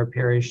days in our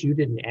parish, you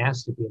didn't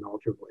ask to be an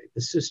altar boy.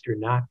 The sister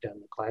knocked on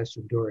the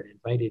classroom door and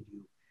invited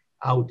you.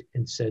 out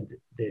and said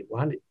they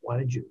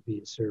wanted you to be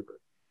a server.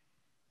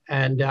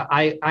 And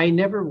I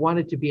never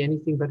wanted to be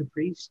anything but a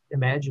priest.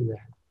 Imagine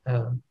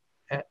that.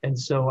 And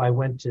so I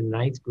went to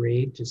ninth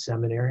grade to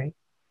seminary,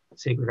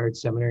 Sacred Heart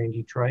Seminary in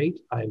Detroit.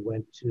 I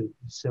went to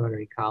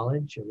seminary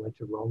college. I went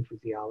to Rome for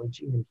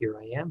theology, and here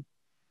I am.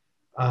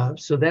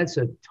 So that's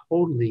a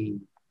totally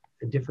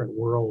different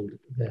world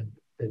than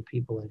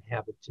people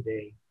inhabit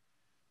today.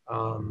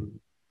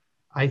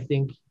 I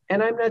think,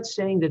 and I'm not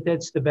saying that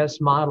that's the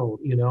best model,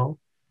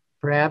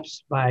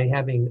 perhaps by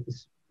having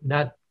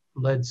not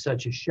led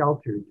such a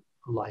sheltered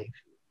life,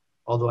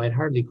 although I'd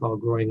hardly call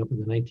growing up in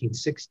the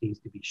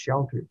 1960s to be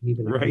sheltered,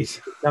 even in the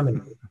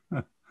seminary.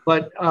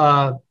 But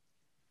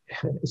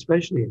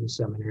especially in the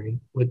seminary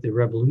with the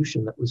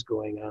revolution that was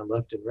going on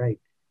left and right.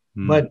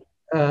 But,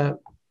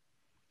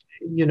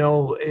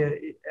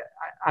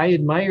 I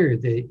admire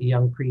the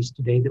young priests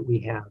today that we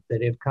have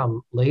that have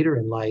come later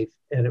in life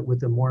and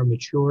with a more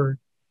mature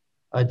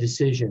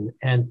decision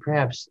and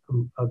perhaps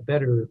a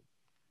better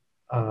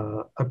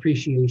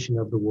appreciation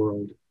of the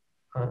world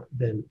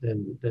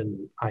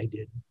than I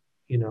did.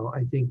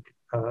 I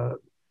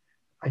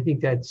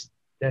think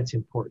that's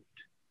important.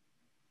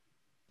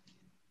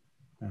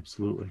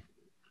 Absolutely.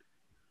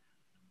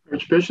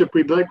 Archbishop,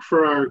 we'd like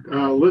for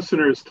our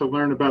listeners to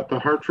learn about the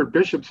Hartford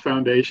Bishops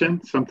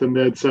Foundation, something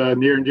that's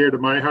near and dear to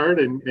my heart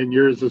and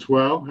yours as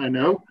well, I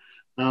know.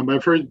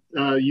 I've heard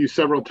you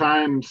several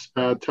times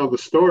tell the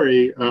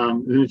story,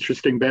 an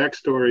interesting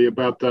backstory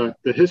about the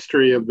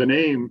history of the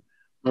name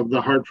of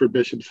the Hartford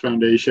Bishops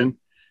Foundation.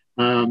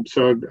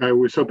 So I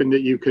was hoping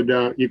that you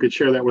could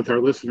share that with our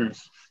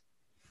listeners.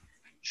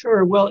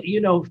 Sure. Well,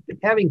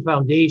 having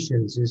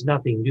foundations is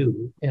nothing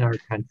new in our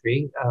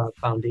country.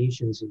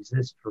 Foundations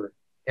exist for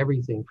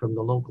everything from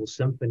the local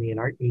symphony and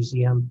art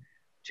museum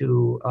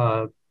to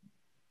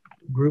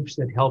groups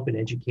that help in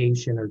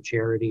education or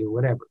charity or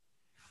whatever.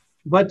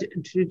 But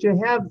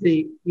to have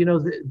the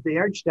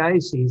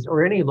Archdiocese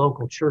or any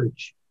local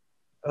church,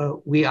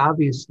 we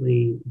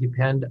obviously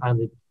depend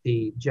on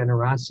the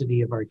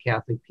generosity of our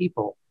Catholic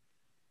people.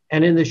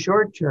 And in the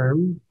short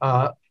term,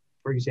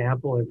 for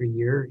example, every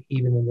year,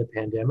 even in the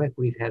pandemic,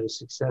 we've had a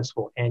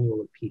successful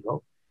annual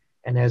appeal.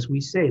 And as we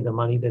say, the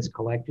money that's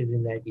collected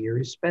in that year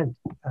is spent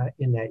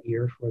in that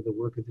year for the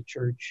work of the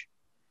church.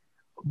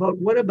 But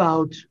what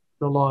about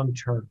the long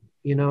term?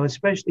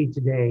 Especially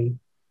today,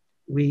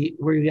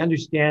 we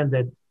understand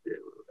that,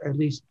 at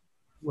least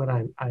what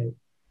I'm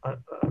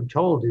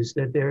told, is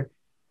that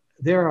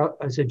there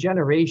is a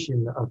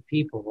generation of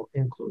people,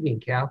 including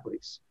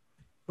Catholics,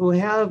 who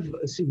have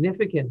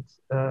significant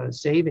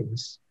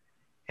savings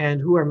and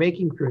who are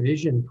making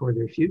provision for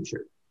their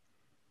future.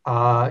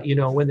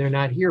 When they're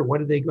not here, what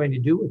are they going to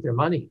do with their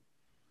money?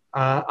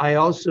 I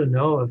also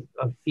know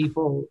of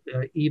people,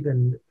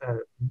 even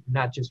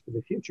not just for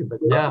the future, but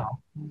now,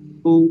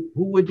 who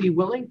would be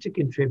willing to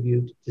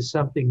contribute to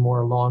something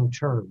more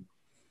long-term.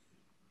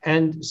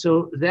 And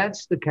so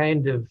that's the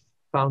kind of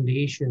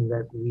foundation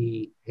that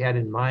we had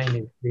in mind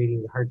in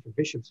creating the Hartford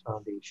Bishops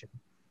Foundation.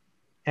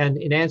 And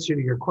in answer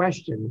to your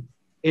question,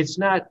 it's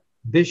not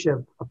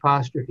bishop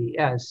apostrophe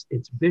S,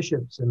 it's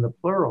bishops in the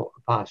plural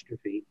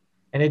apostrophe.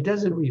 And it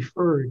doesn't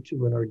refer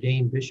to an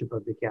ordained bishop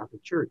of the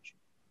Catholic Church.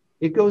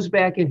 It goes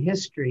back in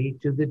history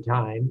to the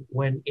time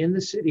when in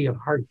the city of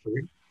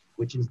Hartford,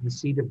 which is the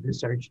seat of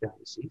this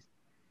archdiocese,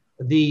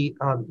 the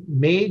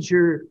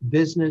major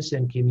business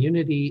and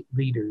community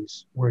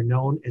leaders were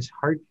known as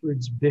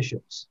Hartford's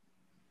bishops,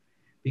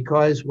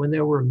 because when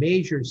there were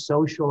major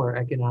social or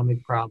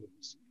economic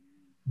problems,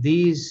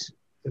 these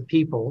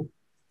people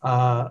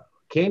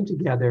came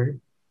together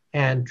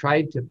and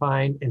tried to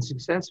find and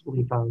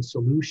successfully found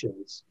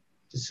solutions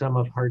to some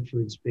of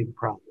Hartford's big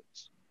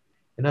problems.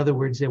 In other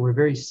words, they were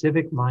very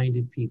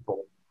civic-minded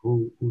people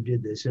who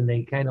did this, and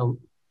they kind of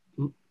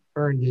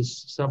earned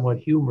this somewhat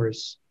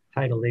humorous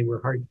title. They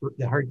were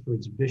the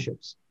Hartford's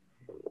bishops.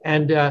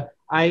 And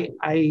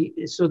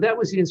so that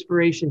was the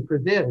inspiration for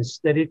this,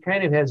 that it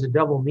kind of has a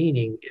double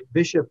meaning.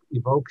 Bishop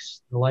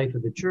evokes the life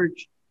of the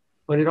church,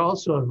 but it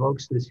also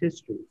evokes this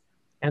history.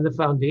 And the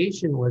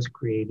foundation was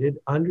created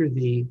under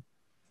the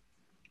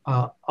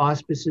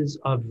auspices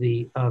of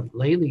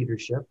lay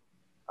leadership,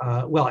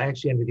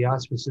 actually under the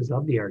auspices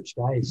of the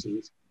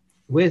Archdiocese,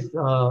 with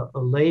a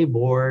lay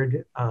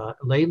board,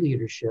 lay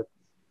leadership,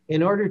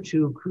 in order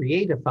to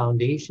create a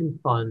foundation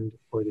fund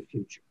for the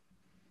future.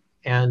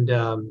 And,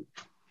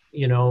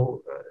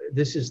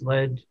 this has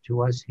led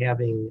to us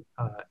having,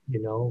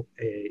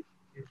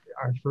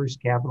 our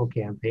first capital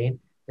campaign.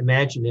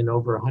 Imagine, in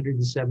over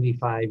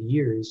 175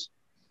 years,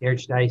 the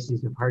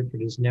Archdiocese of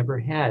Hartford has never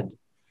had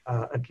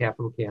a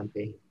capital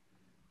campaign.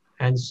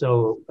 And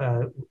so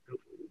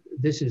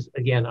this is,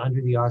 again,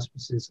 under the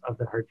auspices of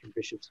the Hartford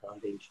Bishops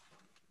Foundation.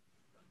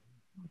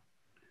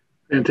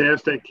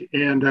 Fantastic.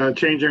 And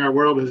Changing Our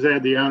World has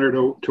had the honor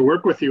to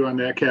work with you on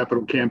that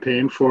capital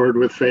campaign, Forward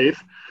with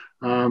Faith,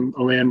 a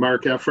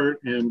landmark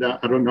effort. And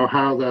I don't know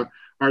how the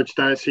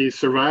Archdiocese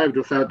survived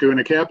without doing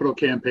a capital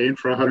campaign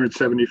for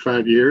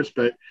 175 years,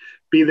 but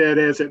be that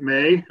as it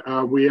may,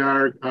 we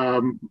are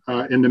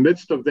in the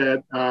midst of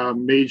that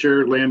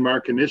major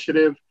landmark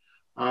initiative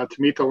to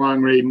meet the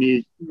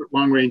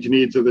long-range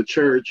needs of the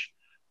church.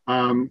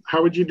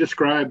 How would you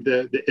describe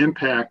the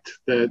impact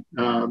that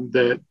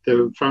that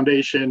the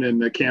foundation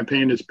and the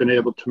campaign has been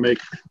able to make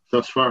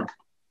thus far?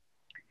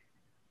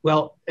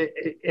 Well,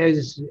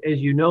 as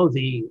you know,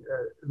 the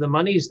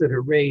monies that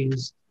are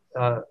raised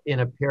in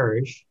a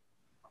parish,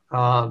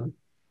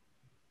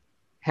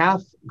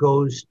 half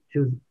goes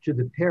to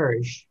the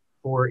parish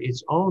for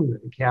its own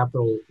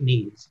capital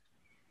needs.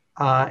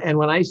 And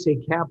when I say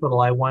capital,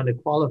 I want to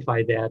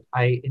qualify that.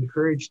 I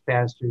encourage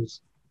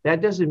pastors,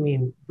 that doesn't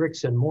mean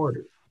bricks and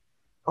mortar.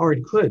 Or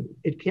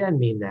it can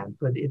mean that,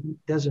 but it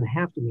doesn't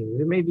have to mean.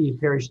 There may be a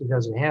parish that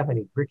doesn't have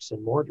any bricks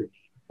and mortar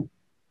need,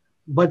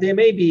 but they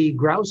may be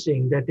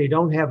grousing that they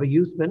don't have a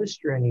youth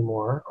minister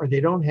anymore, or they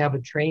don't have a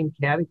trained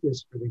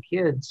catechist for the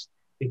kids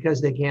because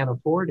they can't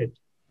afford it.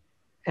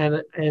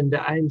 And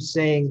I'm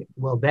saying,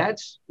 well,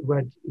 that's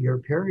what your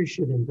parish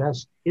should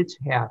invest its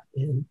half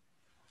in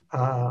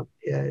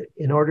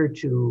order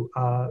to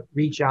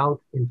reach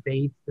out in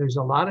faith. There's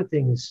a lot of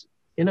things,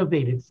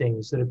 innovative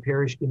things that a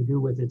parish can do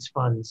with its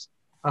funds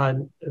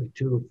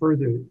to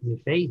further the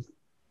faith.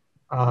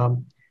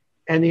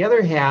 And the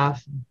other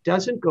half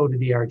doesn't go to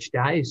the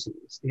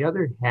Archdiocese. The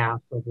other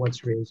half of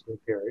what's raised in the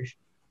parish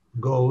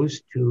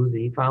goes to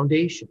the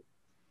foundation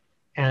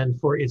and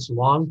for its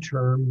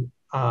long-term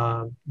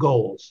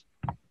goals.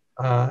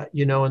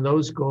 And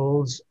those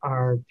goals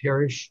are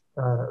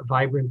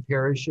vibrant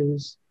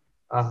parishes,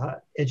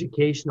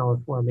 educational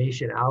and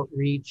formation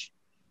outreach,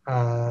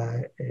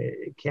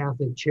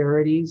 Catholic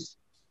charities,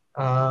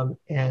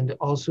 and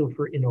also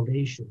for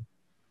innovation.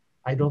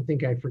 I don't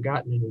think I've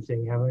forgotten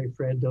anything, have I,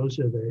 Fred? Those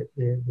are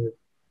the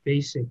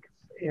basic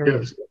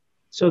areas. Yes.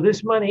 So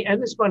this money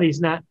is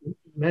not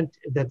meant,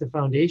 that the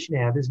foundation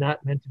is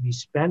not meant to be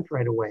spent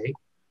right away.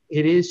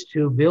 It is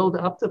to build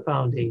up the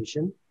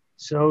foundation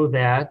so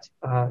that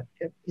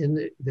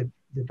the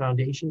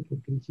foundation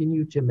can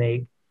continue to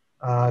make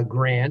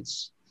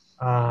grants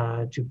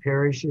to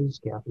parishes,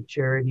 Catholic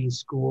charities,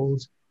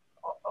 schools,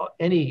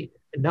 any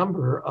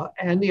number,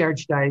 and the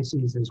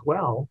Archdiocese as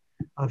well,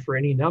 for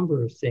any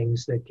number of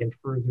things that can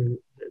further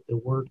the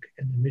work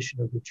and the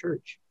mission of the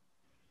church.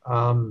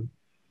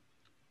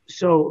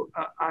 So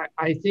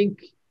I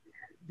think,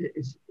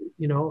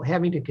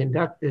 having to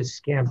conduct this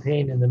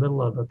campaign in the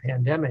middle of a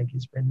pandemic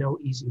has been no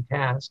easy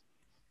task.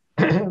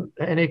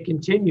 And it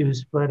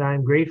continues, but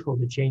I'm grateful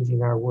to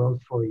Changing Our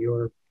World for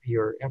your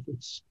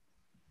efforts.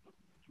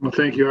 Well,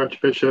 thank you,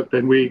 Archbishop,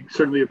 and we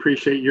certainly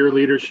appreciate your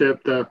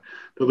leadership, the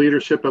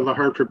leadership of the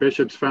Hartford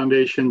Bishops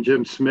Foundation.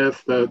 Jim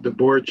Smith, the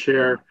board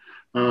chair,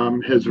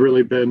 has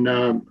really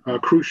been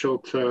crucial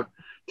to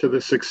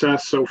the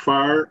success so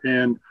far,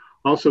 and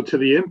also to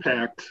the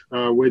impact,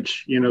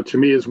 which, to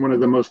me is one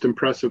of the most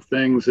impressive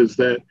things, is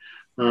that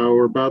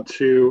we're about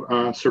to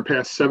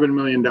surpass $7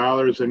 million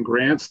in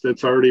grants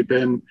that's already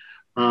been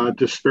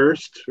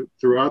dispersed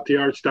throughout the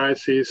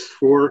Archdiocese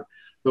for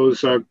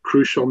those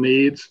crucial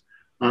needs.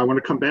 I want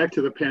to come back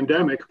to the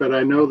pandemic, but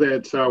I know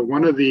that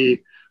one of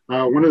the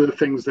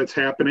things that's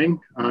happening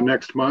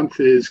next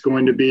month is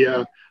going to be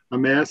a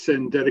mass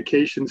and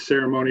dedication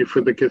ceremony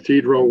for the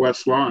Cathedral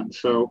West Lawn.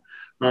 So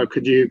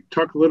could you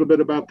talk a little bit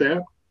about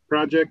that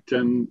project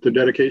and the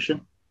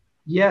dedication?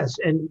 Yes,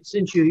 and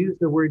since you used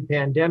the word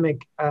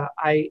pandemic,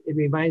 it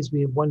reminds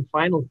me of one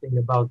final thing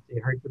about the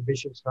Hartford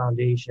Bishops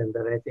Foundation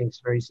that I think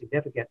is very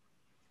significant.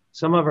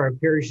 Some of our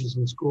parishes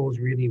and schools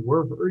really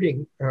were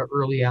hurting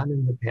early on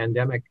in the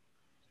pandemic.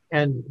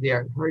 And the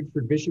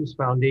Hartford Bishops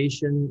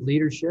Foundation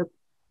leadership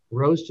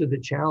rose to the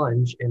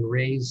challenge and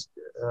raised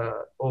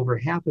over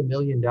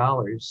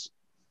 $500,000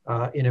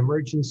 in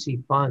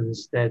emergency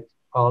funds that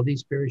all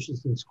these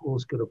parishes and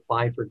schools could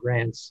apply for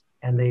grants.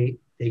 And they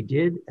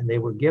did, and they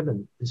were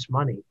given this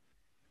money.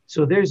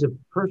 So there's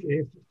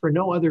for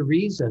no other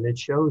reason, it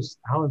shows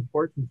how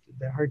important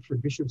the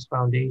Hartford Bishops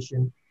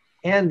Foundation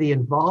and the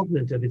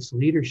involvement of its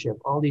leadership,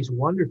 all these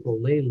wonderful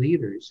lay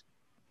leaders,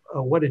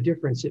 what a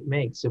difference it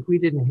makes. If we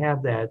didn't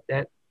have that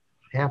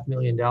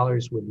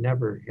 $500,000 would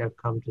never have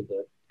come to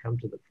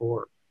the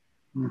fore.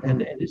 Mm-hmm.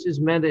 And this is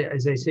meant,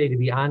 as I say, to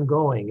be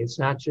ongoing. It's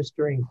not just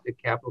during the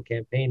capital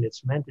campaign.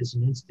 It's meant as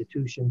an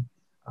institution,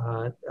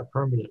 a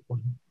permanent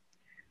one.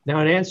 Now,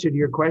 in answer to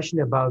your question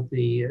about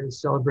the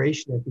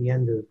celebration at the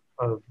end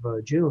of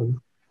June,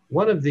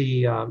 one of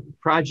the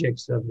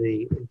projects of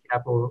the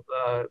capital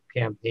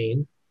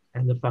campaign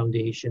and the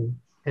foundation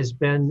has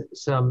been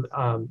some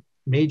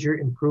major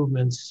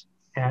improvements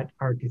at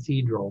our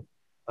Cathedral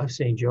of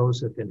St.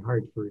 Joseph in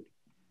Hartford.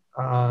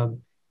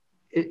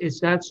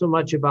 It's not so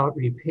much about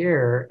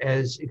repair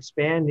as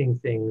expanding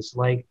things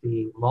like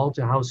the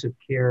Malta House of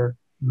Care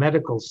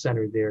Medical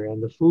Center there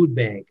and the food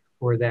bank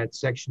for that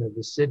section of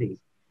the city.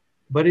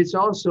 But it's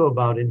also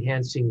about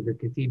enhancing the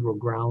cathedral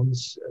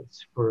grounds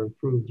for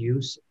improved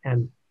use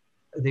and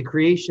the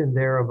creation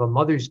there of a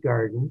mother's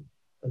garden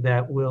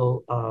that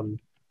will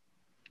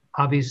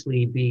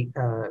obviously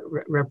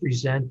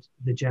represent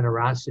the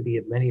generosity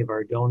of many of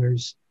our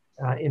donors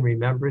in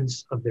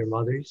remembrance of their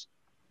mothers.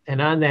 And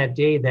on that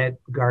day, that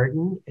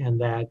garden and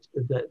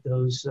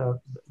those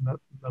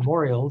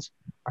memorials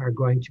are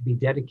going to be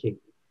dedicated.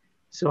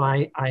 So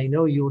I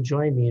know you'll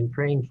join me in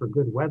praying for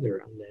good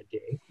weather on that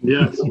day.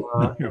 Yes.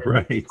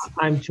 Right.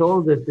 I'm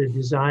told that the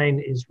design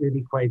is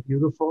really quite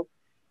beautiful.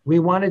 We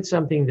wanted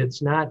something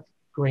that's not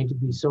going to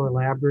be so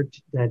elaborate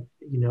that,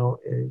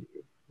 it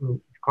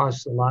will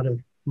cost a lot of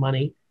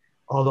money.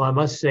 Although I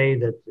must say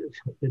that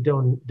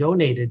the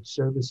donated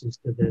services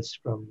to this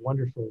from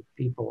wonderful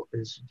people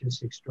is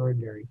just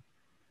extraordinary.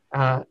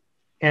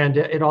 And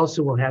it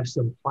also will have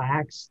some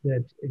plaques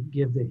that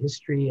give the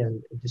history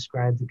and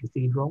describe the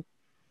cathedral.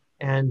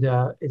 And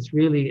it's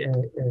really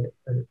a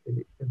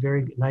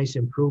very nice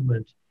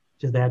improvement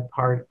to that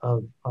part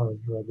of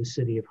the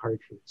city of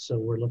Hartford. So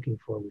we're looking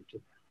forward to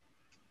that.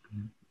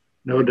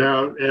 No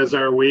doubt, as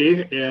are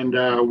we, and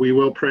we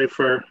will pray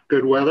for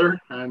good weather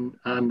on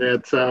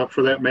that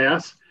for that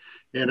Mass.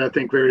 And I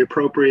think very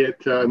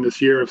appropriate in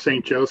this year of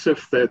St.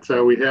 Joseph that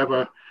we have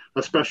a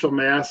special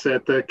Mass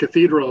at the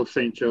Cathedral of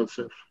St.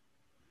 Joseph.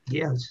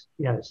 Yes,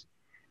 yes.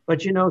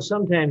 But,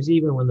 sometimes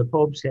even when the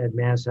popes had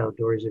Mass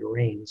outdoors, it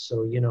rains.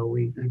 So,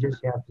 we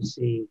just have to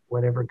see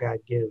whatever God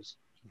gives.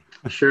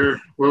 Sure.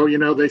 Well,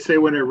 they say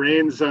when it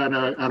rains on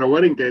a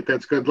wedding date,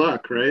 that's good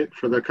luck, right,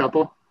 for the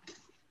couple?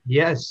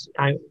 Yes.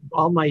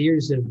 All my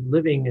years of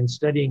living and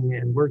studying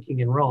and working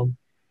in Rome,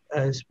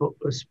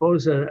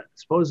 sposa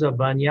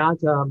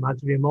bagnata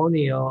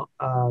matrimonio,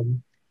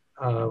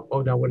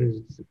 what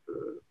is it?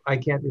 I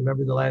can't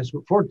remember the last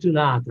word,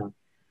 fortunata.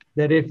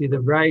 That if the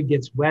bride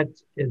gets wet,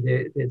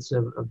 it's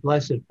a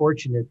blessed,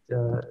 fortunate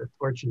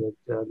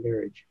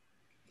marriage.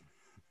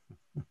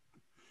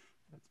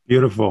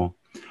 Beautiful.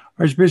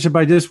 Archbishop,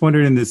 I just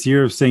wondered in this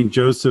year of St.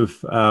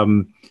 Joseph,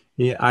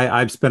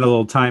 I've spent a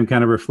little time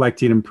kind of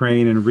reflecting and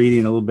praying and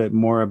reading a little bit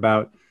more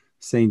about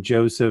St.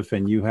 Joseph,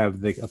 and you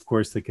have, of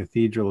course, the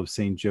Cathedral of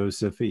St.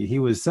 Joseph. He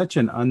was such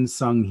an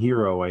unsung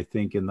hero, I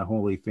think, in the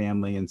Holy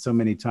Family, and so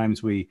many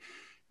times we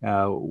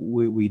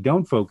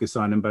don't focus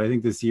on him, but I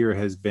think this year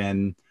has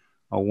been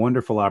a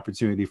wonderful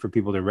opportunity for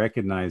people to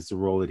recognize the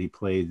role that he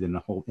played in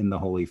the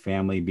Holy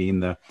Family, being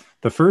the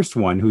first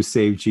one who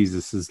saved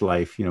Jesus's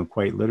life,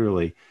 quite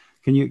literally.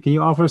 Can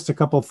you offer us a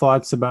couple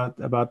thoughts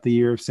about the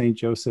year of St.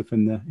 Joseph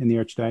in the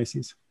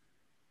Archdiocese?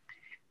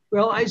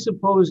 Well, I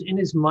suppose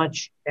inasmuch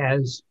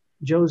as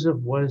Joseph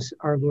was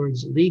our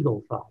Lord's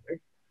legal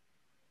father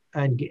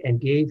and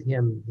gave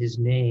him his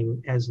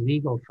name as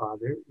legal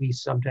father, we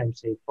sometimes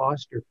say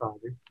foster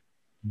father.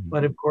 Mm-hmm.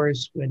 But of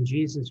course, when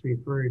Jesus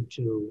referred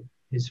to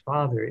his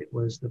father, it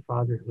was the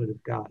fatherhood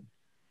of God,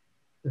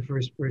 the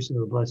first person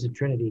of the Blessed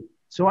Trinity.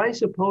 So I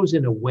suppose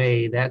in a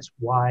way, that's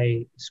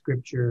why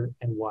Scripture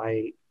and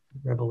why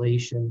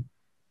Revelation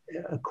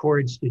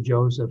accords to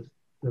Joseph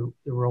the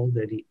role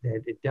that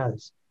it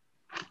does.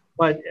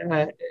 But,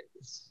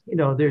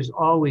 there's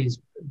always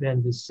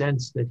been the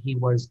sense that he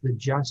was the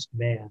just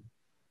man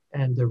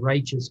and the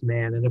righteous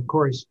man. And of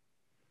course,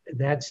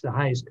 that's the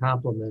highest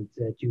compliment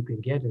that you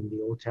can get in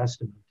the Old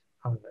Testament.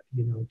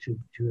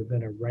 To have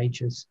been a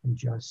righteous and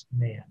just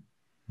man.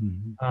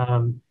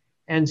 Mm-hmm.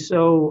 And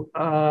so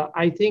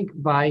I think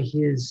by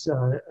his,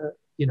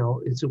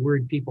 it's a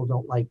word people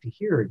don't like to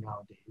hear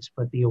nowadays,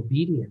 but the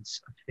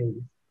obedience of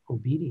faith.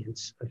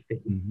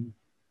 Mm-hmm.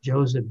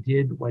 Joseph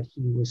did what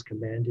he was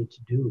commanded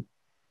to do.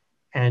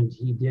 And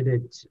he did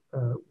it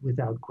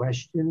without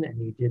question, and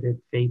he did it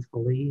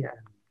faithfully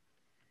and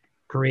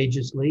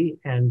courageously.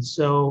 And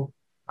so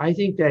I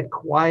think that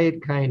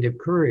quiet kind of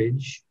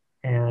courage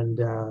and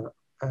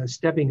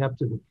stepping up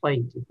to the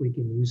plate, if we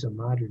can use a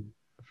modern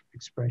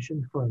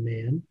expression for a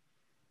man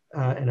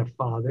and a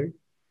father,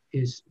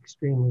 is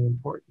extremely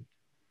important.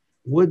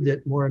 Would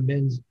that more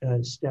men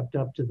stepped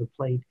up to the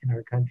plate in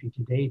our country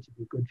today to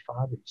be good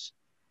fathers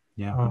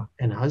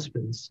and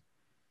husbands.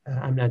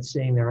 I'm not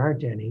saying there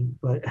aren't any,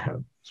 but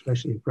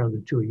especially from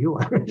the two of you,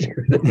 I'm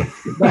sure.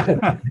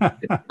 But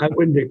I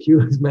wouldn't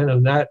accuse men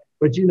of that.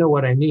 But you know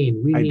what I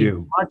mean. We need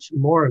much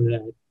more of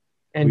that.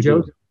 And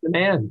Joseph's the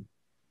man.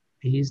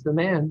 He's the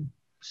man.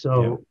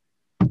 So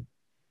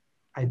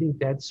I think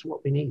that's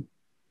what we need.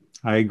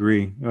 I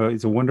agree.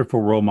 It's a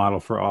wonderful role model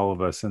for all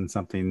of us and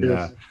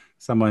something,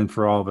 someone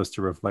for all of us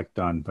to reflect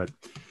on. But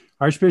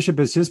Archbishop,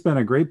 it's just been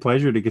a great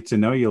pleasure to get to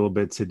know you a little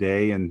bit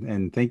today.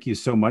 And thank you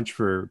so much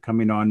for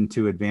coming on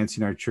to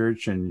Advancing Our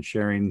Church and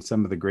sharing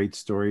some of the great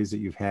stories that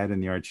you've had in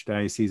the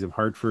Archdiocese of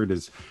Hartford.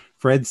 As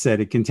Fred said,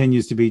 it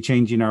continues to be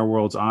changing our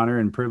world's honor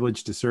and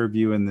privilege to serve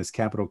you in this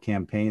capital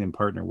campaign and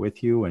partner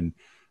with you. And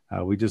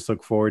we just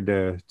look forward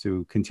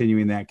to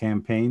continuing that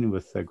campaign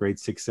with great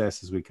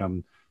success as we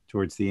come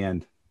towards the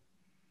end.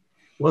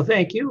 Well,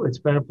 thank you. It's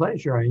been a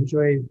pleasure. I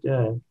enjoyed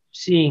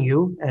seeing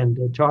you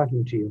and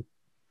talking to you.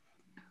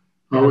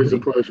 Always a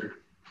pleasure.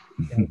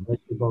 God bless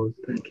you both.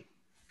 Thank you.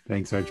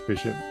 Thanks,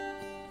 Archbishop.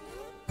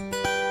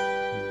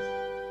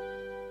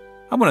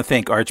 I want to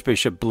thank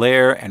Archbishop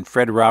Blair and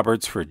Fred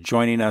Roberts for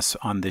joining us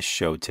on this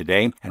show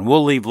today, and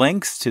we'll leave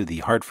links to the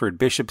Hartford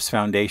Bishops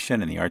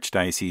Foundation and the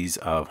Archdiocese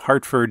of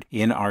Hartford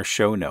in our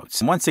show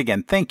notes. And once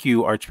again, thank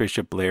you,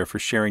 Archbishop Blair, for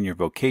sharing your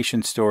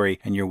vocation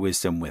story and your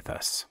wisdom with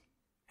us.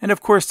 And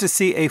of course, to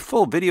see a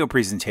full video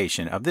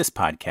presentation of this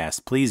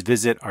podcast, please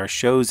visit our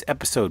show's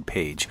episode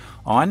page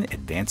on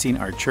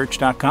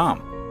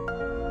advancingourchurch.com.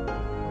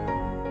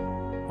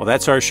 Well,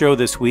 that's our show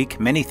this week.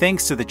 Many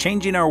thanks to the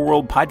Changing Our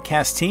World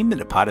podcast team and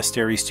the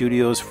Podastery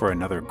Studios for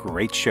another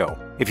great show.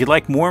 If you'd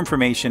like more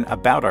information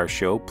about our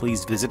show,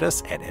 please visit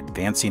us at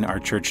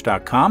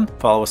advancingourchurch.com.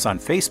 Follow us on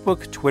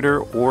Facebook,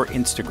 Twitter, or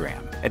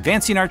Instagram.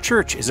 Advancing Our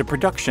Church is a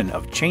production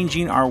of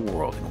Changing Our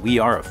World, and we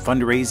are a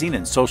fundraising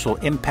and social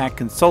impact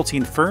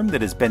consulting firm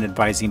that has been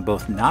advising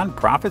both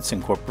nonprofits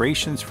and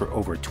corporations for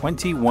over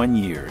 21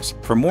 years.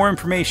 For more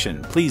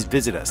information, please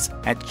visit us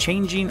at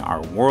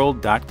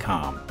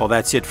changingourworld.com. Well,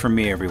 that's it from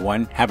me,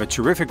 everyone. Have a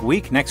terrific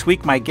week. Next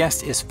week, my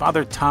guest is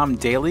Father Tom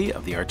Daly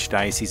of the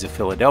Archdiocese of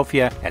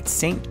Philadelphia at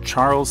St.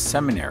 Charles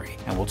Seminary,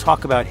 and we'll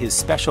talk about his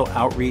special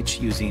outreach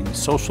using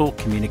social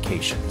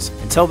communications.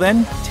 Until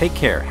then, take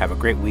care, have a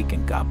great week,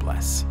 and God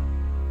bless.